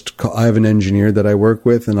have an engineer that I work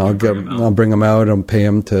with, and I'll bring him out and pay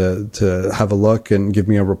him to have a look and give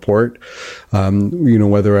me a report.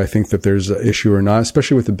 Whether I think that there's an issue or not,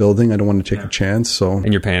 especially with the building, I don't want to take a chance. So,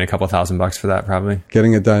 and you're paying a couple $1,000 for that, probably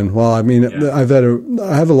getting it done. Well, I mean, I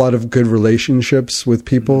have a lot of good relationships with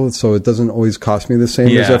people, so it doesn't always cost me the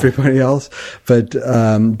same as everybody else. But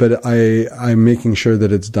I'm making sure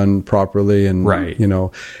that it's done properly, and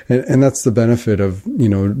and that's the benefit of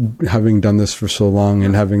having done this for so long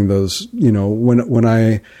and having those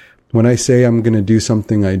when I say I'm going to do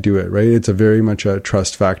something, I do it, right? It's a very much a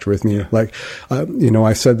trust factor with me. Like,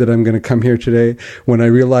 I said that I'm going to come here today. When I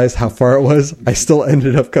realized how far it was, I still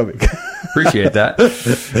ended up coming. Appreciate that.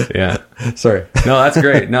 Yeah. Sorry. No, that's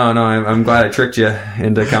great. No, I'm glad I tricked you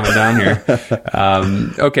into coming down here.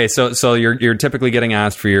 Okay. So you're typically getting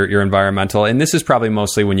asked for your environmental, and this is probably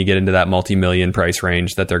mostly when you get into that multi-million price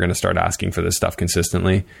range that they're going to start asking for this stuff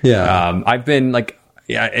consistently. Yeah. I've been like,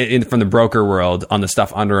 from the broker world, on the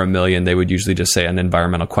stuff under $1 million, they would usually just say an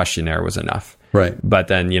environmental questionnaire was enough. Right. But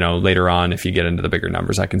then, later on, if you get into the bigger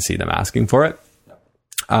numbers, I can see them asking for it.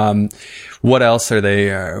 What else are they,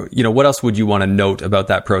 what else would you want to note about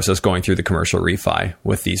that process going through the commercial refi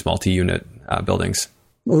with these multi-unit buildings?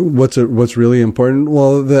 What's really important?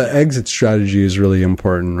 Well, the exit strategy is really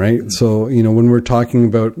important, right? Mm-hmm. So, when we're talking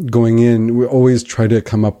about going in, we always try to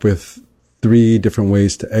come up with 3 different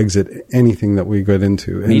ways to exit anything that we get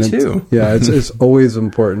into. And Me too. It's always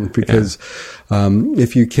important because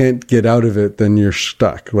if you can't get out of it, then you're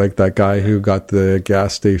stuck. Like that guy who got the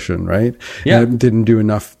gas station, right? Yeah. And didn't do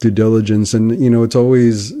enough due diligence, and it's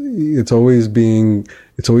always being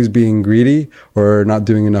greedy or not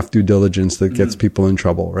doing enough due diligence that gets people in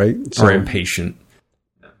trouble, right? Or impatient.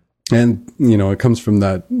 And, it comes from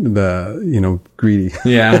greedy.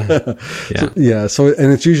 Yeah. So,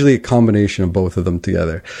 and it's usually a combination of both of them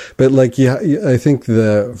together. But I think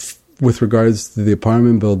with regards to the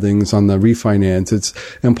apartment buildings on the refinance, it's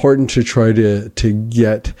important to try to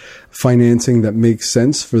get financing that makes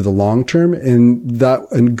sense for the long term.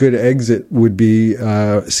 And good exit would be,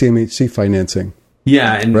 CMHC financing.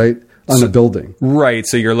 Yeah. Right. On a building. Right.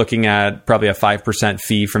 So you're looking at probably a 5%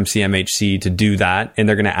 fee from CMHC to do that, and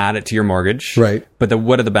they're going to add it to your mortgage. Right. But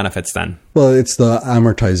what are the benefits then? Well, it's the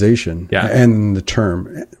amortization and the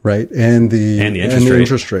term, right? And the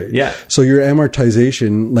interest rate. Yeah. So your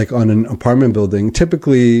amortization, like on an apartment building,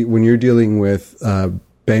 typically when you're dealing with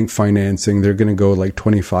bank financing, they're going to go like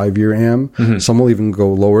 25-year AM. Mm-hmm. Some will even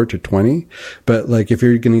go lower to 20. But like if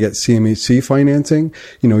you're going to get CMHC financing,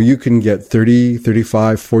 you can get 30,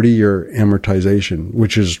 35, 40-year amortization,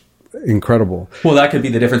 which is incredible. Well, that could be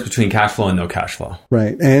the difference between cash flow and no cash flow.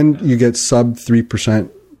 Right. And you get sub 3%,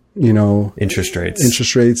 interest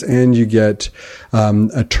rates, and you get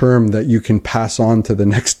a term that you can pass on to the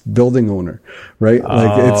next building owner, right?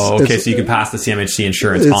 So you can pass the CMHC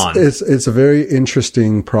insurance on. It's a very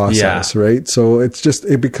interesting process, right? So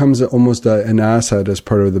it becomes almost an asset as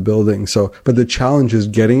part of the building. So, but the challenge is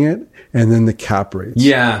getting it, and then the cap rates.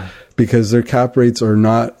 Yeah. Because their cap rates are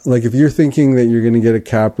not, like if you're thinking that you're going to get a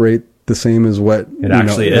cap rate the same as what it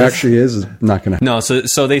actually is not going to happen. No,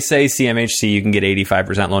 so they say CMHC you can get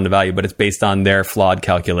 85% loan to value, but it's based on their flawed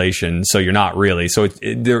calculation. So you're not really. So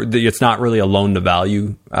it's not really a loan to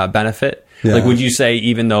value benefit. Yeah. Like, would you say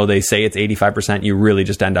even though they say it's 85%, you really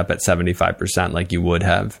just end up at 75% like you would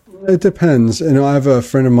have? It depends. I have a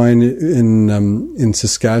friend of mine in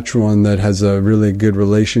Saskatchewan that has a really good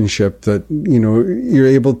relationship that, you're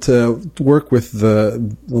able to work with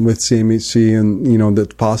CMHC, and,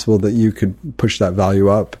 that's possible that you could push that value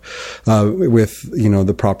up, with,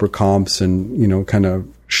 the proper comps and, kind of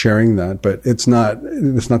sharing that, but it's not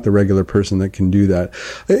the regular person that can do that.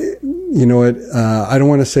 I don't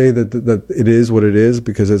want to say that it is what it is,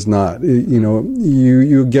 because it's not.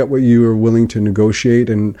 You get what you are willing to negotiate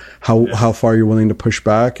and how far you're willing to push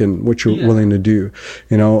back and what you're willing to do.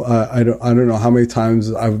 I don't know how many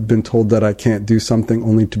times I've been told that I can't do something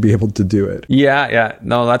only to be able to do it. Yeah.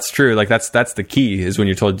 No, that's true. Like that's the key, is when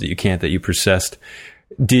you're told that you can't, that you persist.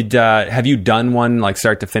 Have you done one like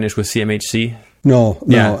start to finish with CMHC? No.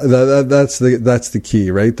 That's the key,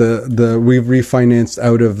 right? We've refinanced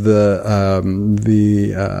out of the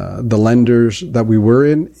lenders that we were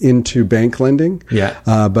into bank lending,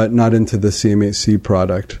 but not into the CMHC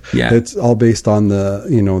product. Yeah, it's all based on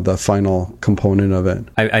the final component of it.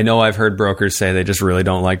 I know I've heard brokers say they just really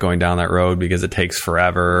don't like going down that road because it takes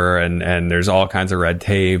forever and there's all kinds of red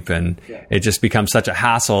tape, and it just becomes such a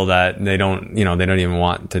hassle that they don't even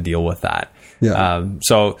want to deal with that. Yeah.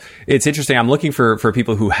 So it's interesting. I'm looking for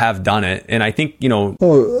people who have done it, and I think there are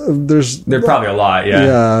probably a lot.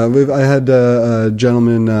 Yeah. I had a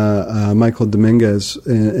gentleman, Michael Dominguez,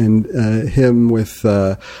 and him with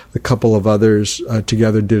a couple of others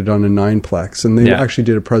together did it on a 9-plex, and they actually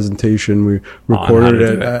did a presentation. We recorded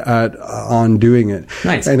it on doing it.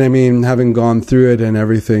 Nice. And I mean, having gone through it and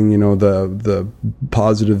everything, the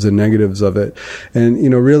positives and negatives of it,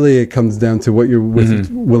 and really it comes down to what you're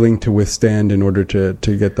willing to withstand in order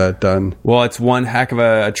to get that done. Well, it's one heck of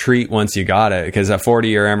a treat once you got it, because a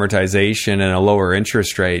 40-year amortization and a lower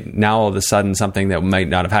interest rate, now all of a sudden something that might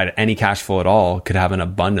not have had any cash flow at all could have an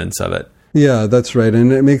abundance of it. Yeah, that's right.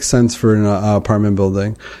 And it makes sense for an apartment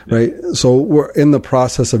building, right? So we're in the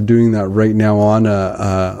process of doing that right now on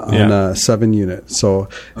a 7-unit. So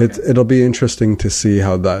it'll be interesting to see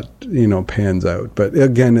how that, pans out. But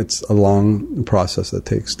again, it's a long process that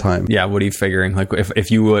takes time. Yeah. What are you figuring? Like if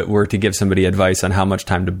you were to give somebody advice on how much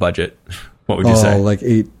time to budget, what would you say? Like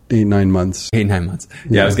 8-9 months. 8-9 months.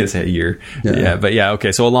 Yeah. I was going to say a year. Yeah. But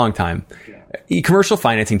okay. So a long time. Commercial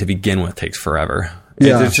financing to begin with takes forever.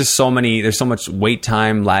 Yeah. There's just there's so much wait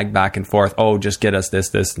time, lag back and forth. Oh, just get us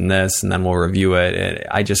this, and this, and then we'll review it. And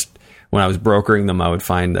when I was brokering them, I would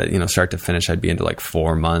find that, start to finish, I'd be into like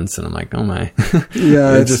 4 months, and I'm like, oh my,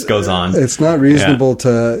 it just goes on. It's not reasonable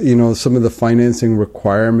to, some of the financing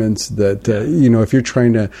requirements that, if you're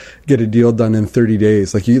trying to get a deal done in 30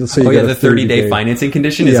 days, like let's say the 30-day financing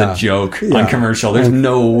condition is a joke on commercial. There's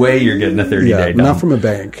no way you're getting a 30-day done. Not from a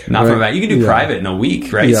bank. Not from a bank. You can do private in a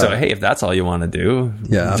week, right? Yeah. So, hey, if that's all you want to do,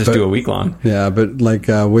 just do a week long. Yeah. But like,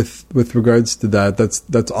 with regards to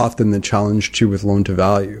that's often the challenge too with loan to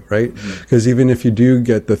value, right? Because even if you do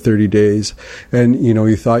get the 30 days and,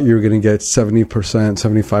 you thought you were going to get 70%,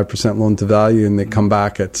 75% loan to value, and they come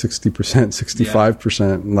back at 60%,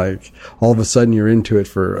 65%, like all of a sudden you're into it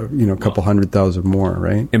for, a couple $100,000 more,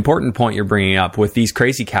 right? Important point you're bringing up. With these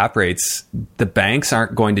crazy cap rates, the banks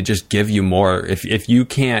aren't going to just give you more. If you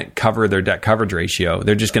can't cover their debt coverage ratio,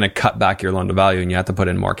 they're just going to cut back your loan to value and you have to put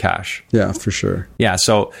in more cash. Yeah, for sure. Yeah.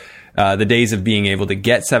 So, the days of being able to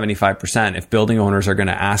get 75%, if building owners are going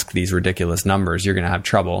to ask these ridiculous numbers, you're going to have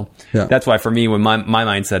trouble. Yeah. That's why for me, when my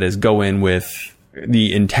mindset is go in with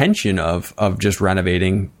the intention of just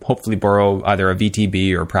renovating, hopefully borrow either a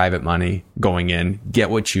VTB or private money going in, get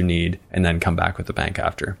what you need, and then come back with the bank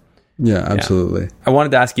after. Yeah, absolutely. I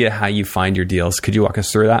wanted to ask you how you find your deals. Could you walk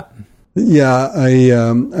us through that? Yeah,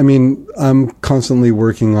 I mean, I'm constantly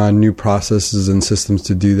working on new processes and systems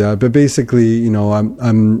to do that. But basically, you know,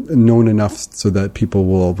 I'm known enough so that people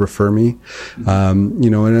will refer me. You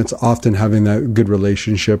know, and it's often having that good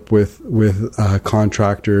relationship with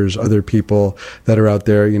contractors, other people that are out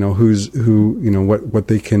there. You know,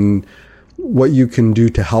 what you can do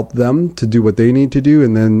to help them to do what they need to do,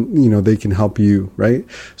 and then, you know, they can help you, right?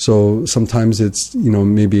 So sometimes it's, you know,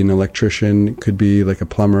 maybe an electrician, it could be like a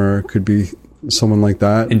plumber, it could be someone like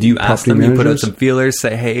that. And do you ask them, you put out some feelers,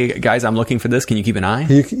 say, hey guys, I'm looking for this, can you keep an eye?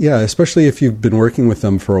 Yeah, especially if you've been working with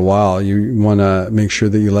them for a while, you want to make sure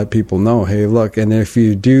that you let people know, hey, look, and if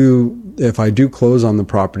I do close on the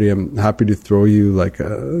property, I'm happy to throw you like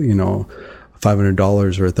you know,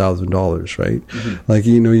 $500 or $1,000, right? Mm-hmm. Like,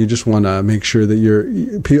 you know, you just want to make sure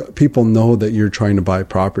that people know that you're trying to buy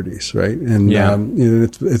properties, right? And, you know,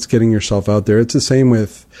 it's getting yourself out there. It's the same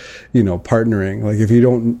with, you know, partnering. Like if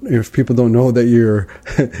people don't know that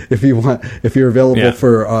if you're available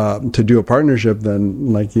to do a partnership,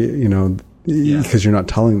 then like, you know, because you're not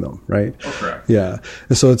telling them, right? Oh, correct. Yeah.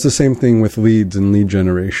 And so it's the same thing with leads and lead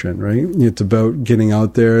generation, right? It's about getting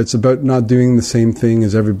out there. It's about not doing the same thing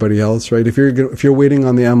as everybody else, right? If you're waiting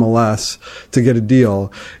on the MLS to get a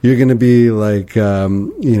deal, you're going to be like,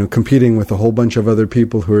 you know, competing with a whole bunch of other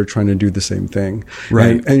people who are trying to do the same thing.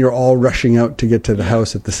 Right. And you're all rushing out to get to the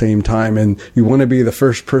house at the same time. And you want to be the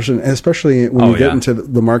first person, especially when you get into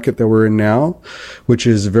the market that we're in now, which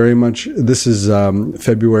is very much, this is,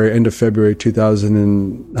 end of February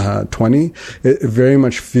 2020. It very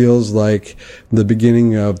much feels like the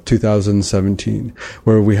beginning of 2017,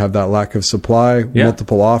 where we have that lack of supply,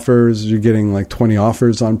 multiple offers. You're getting like 20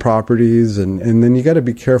 offers on properties, and then you got to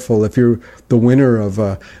be careful if you're the winner of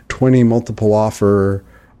a 20 multiple offer.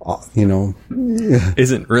 You know,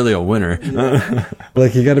 isn't really a winner.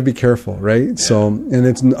 Like, you got to be careful, right? Yeah. So, and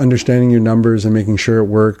it's understanding your numbers and making sure it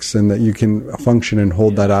works and that you can function and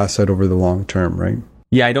hold that asset over the long term, right?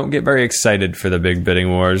 Yeah, I don't get very excited for the big bidding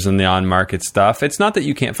wars and the on-market stuff. It's not that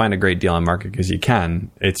you can't find a great deal on market, because you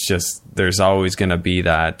can. It's just there's always going to be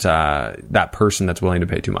that that person that's willing to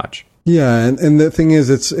pay too much. Yeah, and the thing is,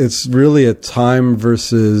 it's really a time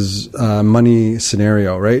versus money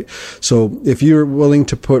scenario, right? So if you're willing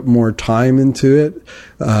to put more time into it,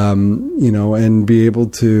 you know, and be able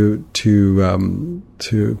to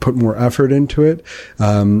put more effort into it,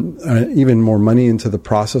 even more money into the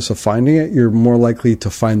process of finding it, you're more likely to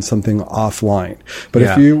find something offline. But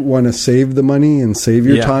if you want to save the money and save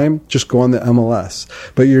your time, just go on the MLS.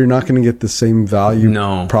 But you're not going to get the same value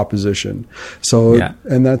proposition. So,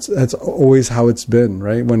 and that's always how it's been,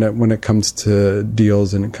 right? When it comes to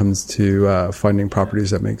deals and it comes to finding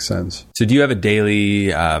properties that make sense. So do you have a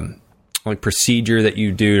daily like procedure that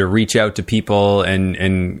you do to reach out to people,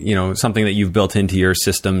 and you know, something that you've built into your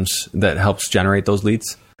systems that helps generate those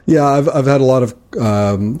leads? Yeah, I've had a lot of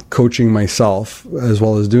coaching myself, as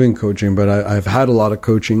well as doing coaching, but I've had a lot of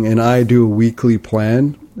coaching, and I do a weekly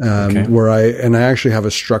plan where I actually have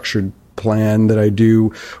a structured plan that I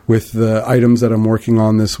do with the items that I'm working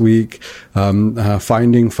on this week,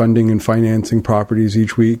 finding, funding, and financing properties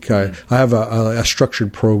each week. I have a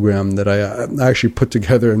structured program that I actually put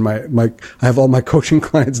together, and I have all my coaching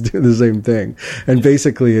clients do the same thing. And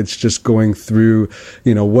basically, it's just going through,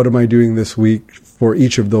 you know, what am I doing this week for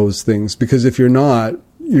each of those things? Because if you're not,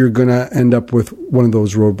 you're going to end up with one of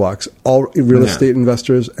those roadblocks. All real estate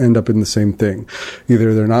investors end up in the same thing.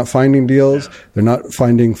 Either they're not finding deals, they're not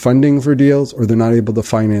finding funding for deals, or they're not able to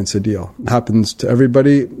finance a deal. It happens to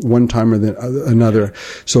everybody one time or another.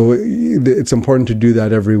 So it's important to do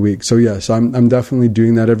that every week. So yes, I'm definitely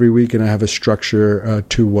doing that every week, and I have a structure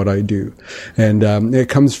to what I do. And it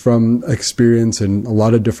comes from experience and a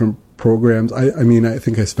lot of different programs. I mean, I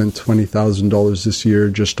think I spent $20,000 this year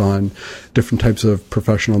just on different types of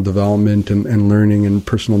professional development and learning and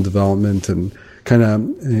personal development, and kind of,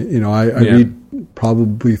 you know, I read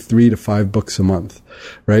probably 3 to 5 books a month,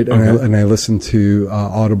 right? Okay. And I listen to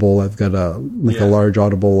Audible. I've got a large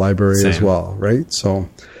Audible library as well, right? So,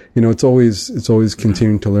 you know, it's always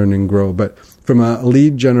continuing to learn and grow. But from a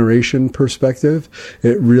lead generation perspective,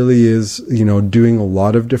 it really is, you know, doing a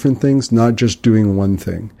lot of different things, not just doing one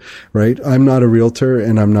thing, right? I'm not a realtor,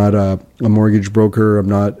 and I'm not a mortgage broker. I'm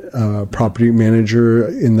not a property manager,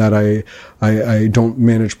 in that I don't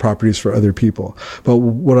manage properties for other people. But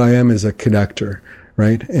what I am is a connector,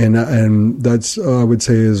 right? And that's, I would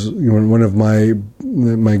say, is, you know, one of my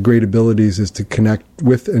great abilities is to connect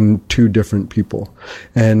with and to different people,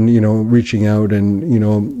 and, you know, reaching out. And, you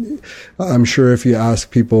know, I'm sure if you ask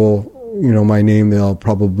people my name, they'll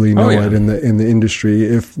probably know it in the industry,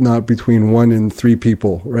 if not between 1 and 3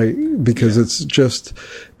 people, right? Because it's just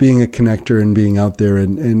being a connector and being out there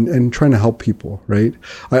and trying to help people, right?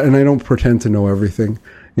 And I don't pretend to know everything.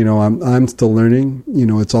 I'm still learning.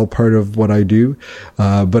 It's all part of what I do.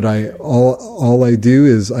 But all I do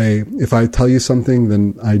is if I tell you something,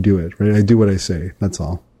 then I do it, right? I do what I say. That's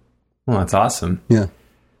all. Well, that's awesome. Yeah.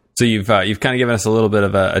 So you've kind of given us a little bit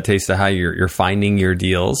of a taste of how you're finding your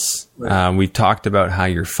deals. Right. We've talked about how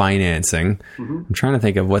you're financing. Mm-hmm. I'm trying to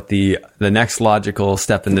think of what the next logical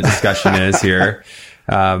step in the discussion is here.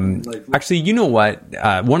 Actually, you know what?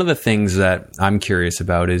 One of the things that I'm curious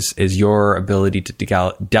about is your ability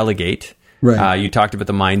to delegate. Right. You talked about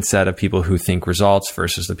the mindset of people who think results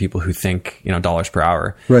versus the people who think, dollars per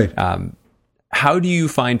hour. Right. How do you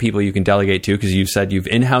find people you can delegate to? Because you've said you've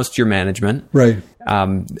in-housed your management. Right.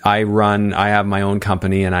 I have my own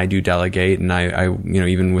company and I do delegate, and I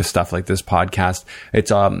even with stuff like this podcast, it's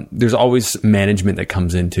there's always management that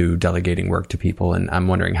comes into delegating work to people, and I'm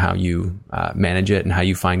wondering how you manage it and how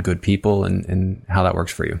you find good people and how that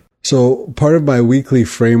works for you. So part of my weekly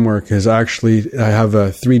framework is actually I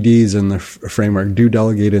have 3 Ds in the framework: do,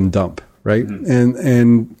 delegate, and dump. Right.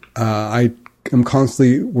 Mm-hmm. I'm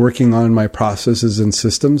constantly working on my processes and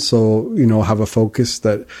systems. So, have a focus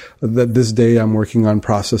that this day I'm working on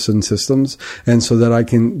process and systems, and so that I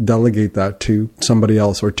can delegate that to somebody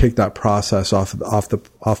else or take that process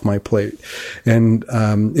off my plate. And,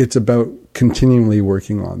 it's about continually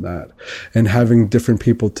working on that and having different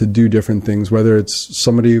people to do different things, whether it's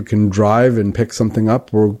somebody who can drive and pick something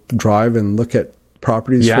up or drive and look at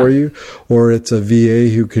properties for you, or it's a VA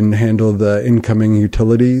who can handle the incoming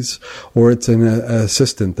utilities, or it's an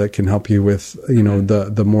assistant that can help you with,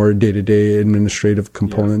 the more day-to-day administrative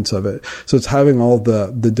components of it. So it's having all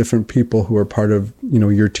the different people who are part of,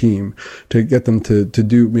 your team to get them to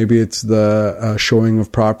do, maybe it's the showing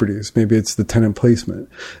of properties, maybe it's the tenant placement,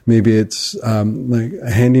 maybe it's like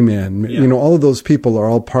a handyman, all of those people are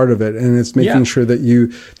all part of it. And it's making sure that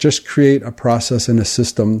you just create a process and a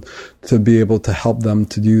system to be able to help them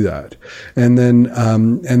to do that. And then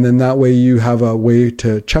that way you have a way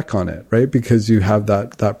to check on it, right? Because you have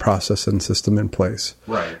that process and system in place.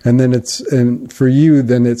 Right. And then for you,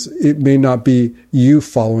 then it may not be you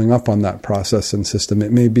following up on that process and system.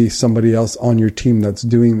 It may be somebody else on your team that's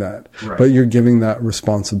doing that, but you're giving that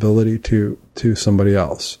responsibility to somebody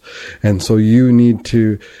else. And so you need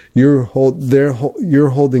to, you're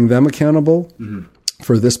holding them accountable. Mm-hmm.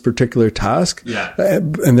 for this particular task,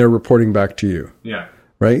 and they're reporting back to you. Yeah.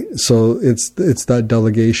 Right. So it's that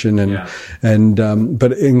delegation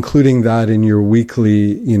but including that in your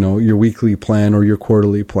weekly plan or your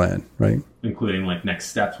quarterly plan, right? Including like next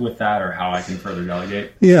steps with that, or how I can further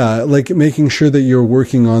delegate. Yeah. Like making sure that you're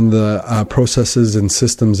working on the processes and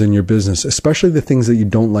systems in your business, especially the things that you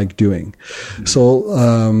don't like doing. Mm-hmm.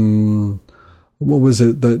 So, what was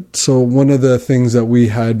it so one of the things that we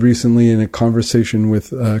had recently in a conversation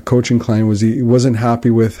with a coaching client was he wasn't happy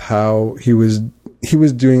with how he was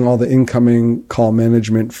doing all the incoming call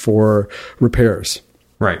management for repairs.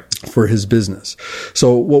 Right. For his business.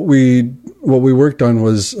 So what we worked on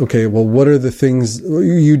was, okay, well, what are the things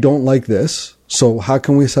you don't like this? So how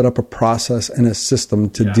can we set up a process and a system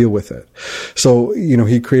to deal with it? So,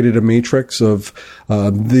 he created a matrix of,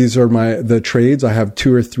 these are the trades. I have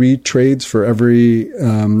 2 or 3 trades for every,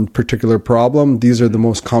 particular problem. These are the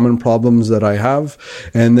most common problems that I have.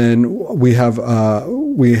 And then we have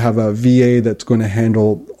a VA that's going to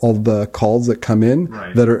handle all the calls that come in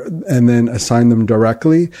and then assign them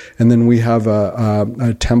directly. And then we have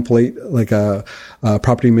a template, like a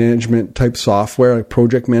property management type software, like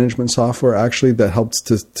project management software, actually, that helps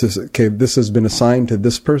to okay, this has been assigned to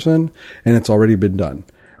this person and it's already been done,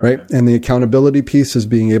 right? Okay. And the accountability piece is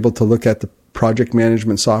being able to look at the project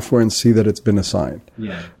management software and see that it's been assigned.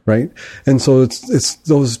 Yeah. Right. And so it's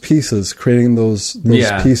those pieces, creating those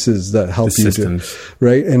pieces that help you do,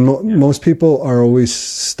 right? And most people are always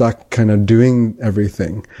stuck kind of doing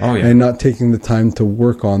everything and not taking the time to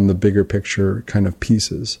work on the bigger picture kind of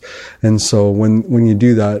pieces. And so when you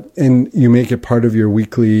do that and you make it part of your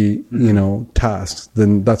weekly, tasks,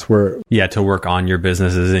 then that's where. Yeah. To work on your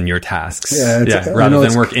businesses and your tasks. Rather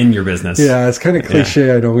than work in your business. Yeah. It's kind of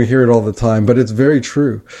cliche. I know we hear it all the time, but it's very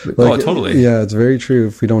true. Totally. Yeah. It's very true.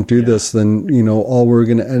 If we don't do this, then all we're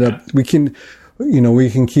going to end up, we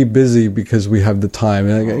can keep busy because we have the time,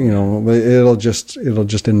 it'll just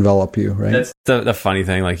envelop you, right? That's the funny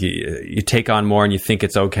thing. Like you take on more and you think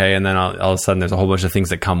it's okay, and then all of a sudden there's a whole bunch of things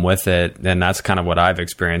that come with it, and that's kind of what I've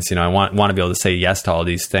experienced. I want to be able to say yes to all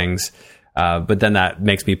these things, But then that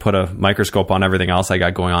makes me put a microscope on everything else I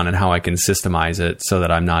got going on and how I can systemize it so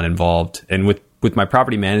that I'm not involved. And with my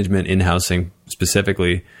property management in-housing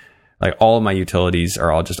specifically, like all of my utilities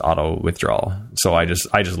are all just auto withdrawal. So I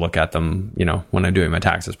just look at them, when I'm doing my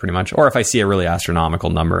taxes pretty much, or if I see a really astronomical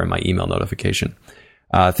number in my email notification.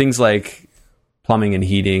 Things like plumbing and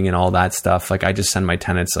heating and all that stuff. Like I just send my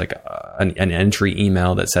tenants like an entry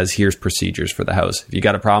email that says, here's procedures for the house. If you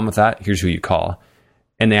got a problem with that, here's who you call.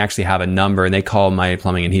 And they actually have a number and they call my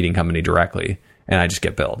plumbing and heating company directly and I just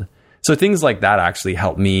get billed. So things like that actually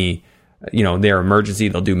help me. Their emergency,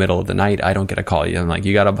 they'll do middle of the night. I don't get a call. I'm like,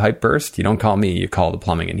 you got a pipe burst? You don't call me. You call the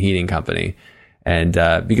plumbing and heating company. And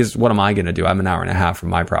because what am I going to do? I'm an hour and a half from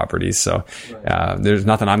my properties. So there's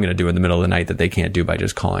nothing I'm going to do in the middle of the night that they can't do by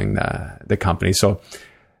just calling the company. So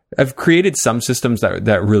I've created some systems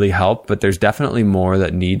that really help, but there's definitely more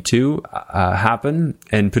that need to happen.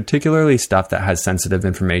 And particularly stuff that has sensitive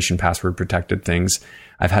information, password protected things,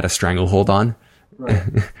 I've had a stranglehold on. Right.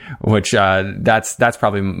 Which that's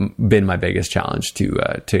probably been my biggest challenge to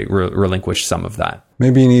relinquish some of that.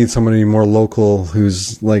 Maybe you need somebody more local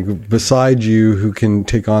who's like beside you who can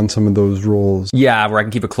take on some of those roles. Yeah, where I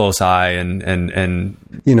can keep a close eye and and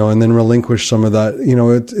then relinquish some of that.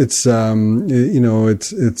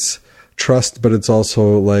 It's trust, but it's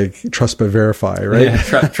also like trust but verify, right?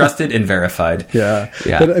 Yeah, trusted and verified. Yeah.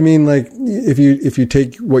 But I mean, like if you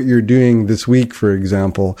take what you're doing this week, for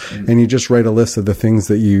example, and you just write a list of the things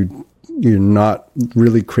that you're not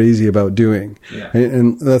really crazy about doing,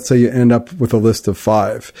 and let's say you end up with a list of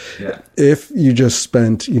 5. Yeah. If you just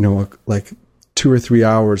spent, like 2 or 3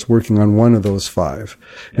 hours working on one of those 5,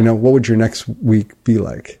 what would your next week be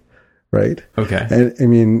like? Right. Okay. And I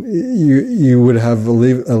mean, you would have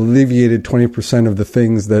alleviated 20% of the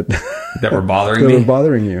things that were bothering me. Were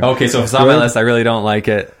bothering you. Okay, so if it's on my list, I really don't like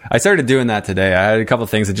it. I started doing that today. I had a couple of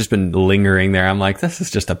things that just been lingering there. I'm like, this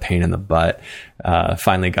is just a pain in the butt.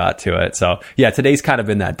 Finally got to it. So yeah, today's kind of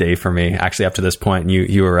been that day for me. Actually, up to this point,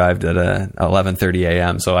 you arrived at 11:30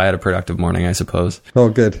 a.m. So I had a productive morning, I suppose. Oh,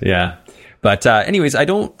 good. Yeah. But anyways, I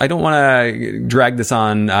don't want to drag this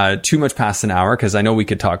on too much past an hour because I know we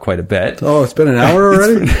could talk quite a bit. Oh, it's been an hour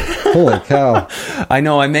already? Holy cow. I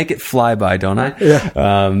know, I make it fly by, don't I?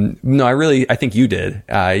 Yeah. No, I think you did.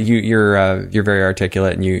 You're very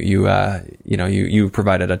articulate and you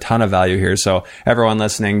provided a ton of value here. So everyone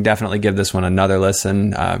listening, definitely give this one another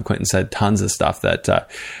listen. Quentin said tons of stuff that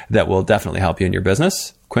will definitely help you in your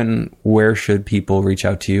business. Quentin, where should people reach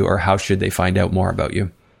out to you or how should they find out more about you?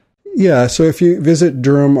 Yeah, so if you visit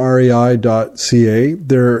durhamrei.ca,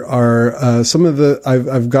 there are some of the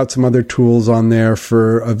I've got some other tools on there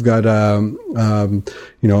I've got a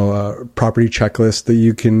property checklist that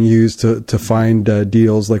you can use to find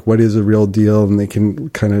deals, like what is a real deal, and they can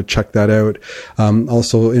kind of check that out.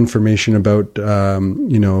 Also information about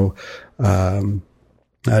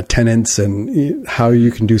tenants and how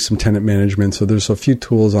you can do some tenant management. So there's a few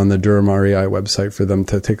tools on the Durham REI website for them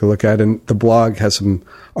to take a look at. And the blog has some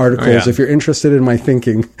articles. Oh, yeah. If you're interested in my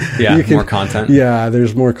thinking, more content. Yeah,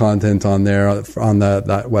 there's more content on there on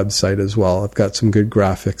that website as well. I've got some good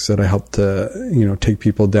graphics that I help to, take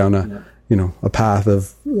people down a path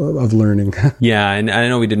of learning. Yeah. And I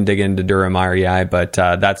know we didn't dig into Durham REI, but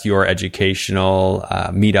that's your educational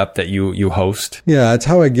meetup that you host. Yeah. It's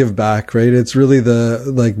how I give back, right? It's really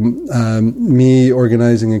me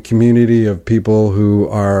organizing a community of people who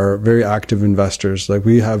are very active investors. Like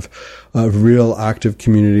we have a real active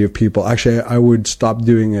community of people. Actually, I would stop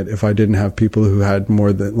doing it if I didn't have people who had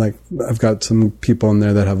more than, I've got some people in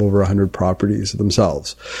there that have over 100 properties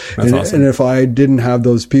themselves. That's awesome. And if I didn't have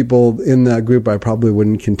those people in that group, I probably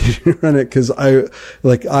wouldn't continue to run it because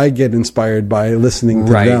I get inspired by listening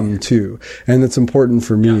to them too. And it's important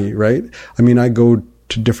for me, right? I mean, I go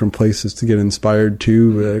to different places to get inspired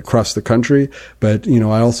too across the country, but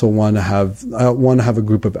I also want to have a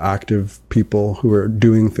group of active people who are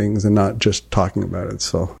doing things and not just talking about it.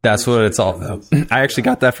 So that's what it's all about. I actually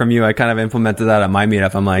got that from you. I kind of implemented that at my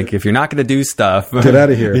meetup. I'm like, if you're not going to do stuff, get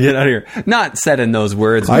out of here. Get out of here. Not said in those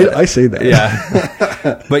words. I say that.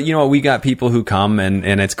 Yeah. But we got people who come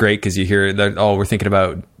and it's great because you hear that, we're thinking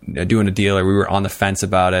about doing a deal, or we were on the fence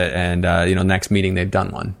about it, and next meeting they've done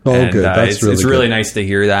one. Oh, and, good. It's really nice to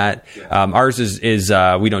hear that. Ours is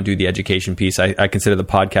we don't do the education piece. I consider the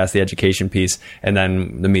podcast the education piece, and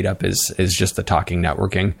then the meetup is just the talking,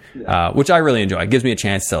 networking, which I really enjoy. It gives me a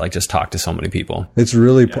chance to just talk to so many people. It's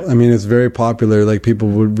really, it's very popular. Like people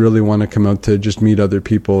would really want to come out to just meet other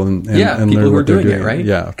people and people learn who are what they're doing doing. It, right?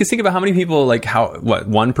 Yeah. Because think about how many people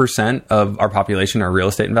 1% of our population are real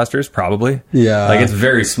estate investors, probably. Yeah. It's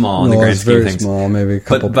very small in the grand scheme of things. Very small, maybe a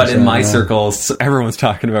couple But in my yeah. circles, everyone's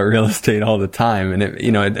talking about real estate all the time. And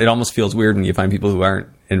it almost feels weird when you find people who aren't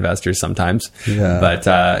investors sometimes. Yeah. But,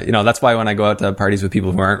 that's why when I go out to parties with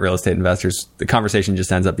people who aren't real estate investors, the conversation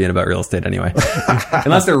just ends up being about real estate anyway.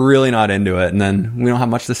 Unless they're really not into it. And then we don't have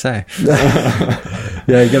much to say.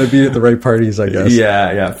 Yeah, you got to be at the right parties, I guess.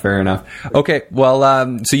 Yeah, fair enough. Okay, well,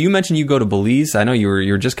 so you mentioned you go to Belize. I know you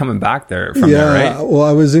were just coming back there from there, right? Well,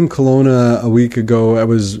 I was in Kelowna a week ago. I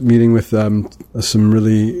was meeting with some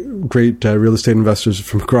really great real estate investors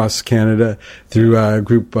from across Canada through a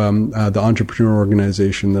group, the Entrepreneur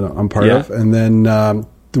Organization that I'm part of. And then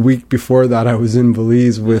the week before that, I was in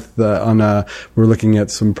Belize with we're looking at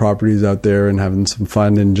some properties out there and having some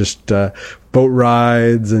fun and just boat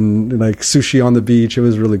rides and like sushi on the beach. It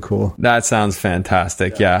was really cool. That sounds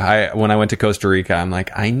fantastic. Yeah. When I went to Costa Rica, I'm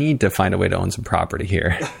like, I need to find a way to own some property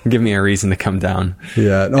here. Give me a reason to come down.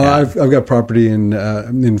 Yeah. No, yeah. I've got property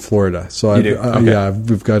in Florida. So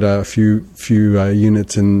we've got a few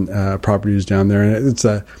units and properties down there, and it's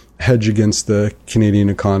a hedge against the Canadian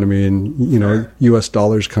economy and, US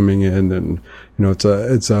dollars coming in, and,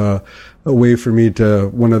 it's a way for me to,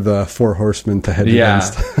 one of the four horsemen to hedge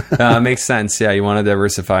against. Makes sense. Yeah. You want to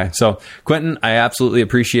diversify. So Quentin, I absolutely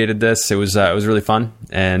appreciated this. It was really fun.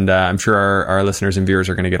 And I'm sure our listeners and viewers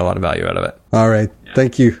are going to get a lot of value out of it. All right. Yeah.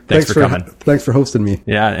 Thank you. Thanks for coming. Thanks for hosting me.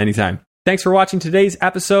 Yeah. Anytime. Thanks for watching today's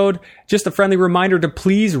episode. Just a friendly reminder to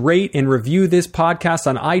please rate and review this podcast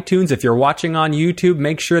on iTunes. If you're watching on YouTube,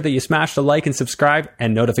 make sure that you smash the like and subscribe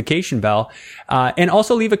and notification bell. And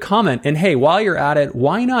also leave a comment. And hey, while you're at it,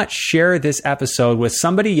 why not share this episode with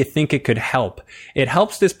somebody you think it could help? It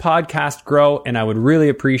helps this podcast grow, and I would really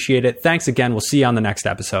appreciate it. Thanks again. We'll see you on the next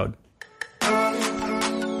episode.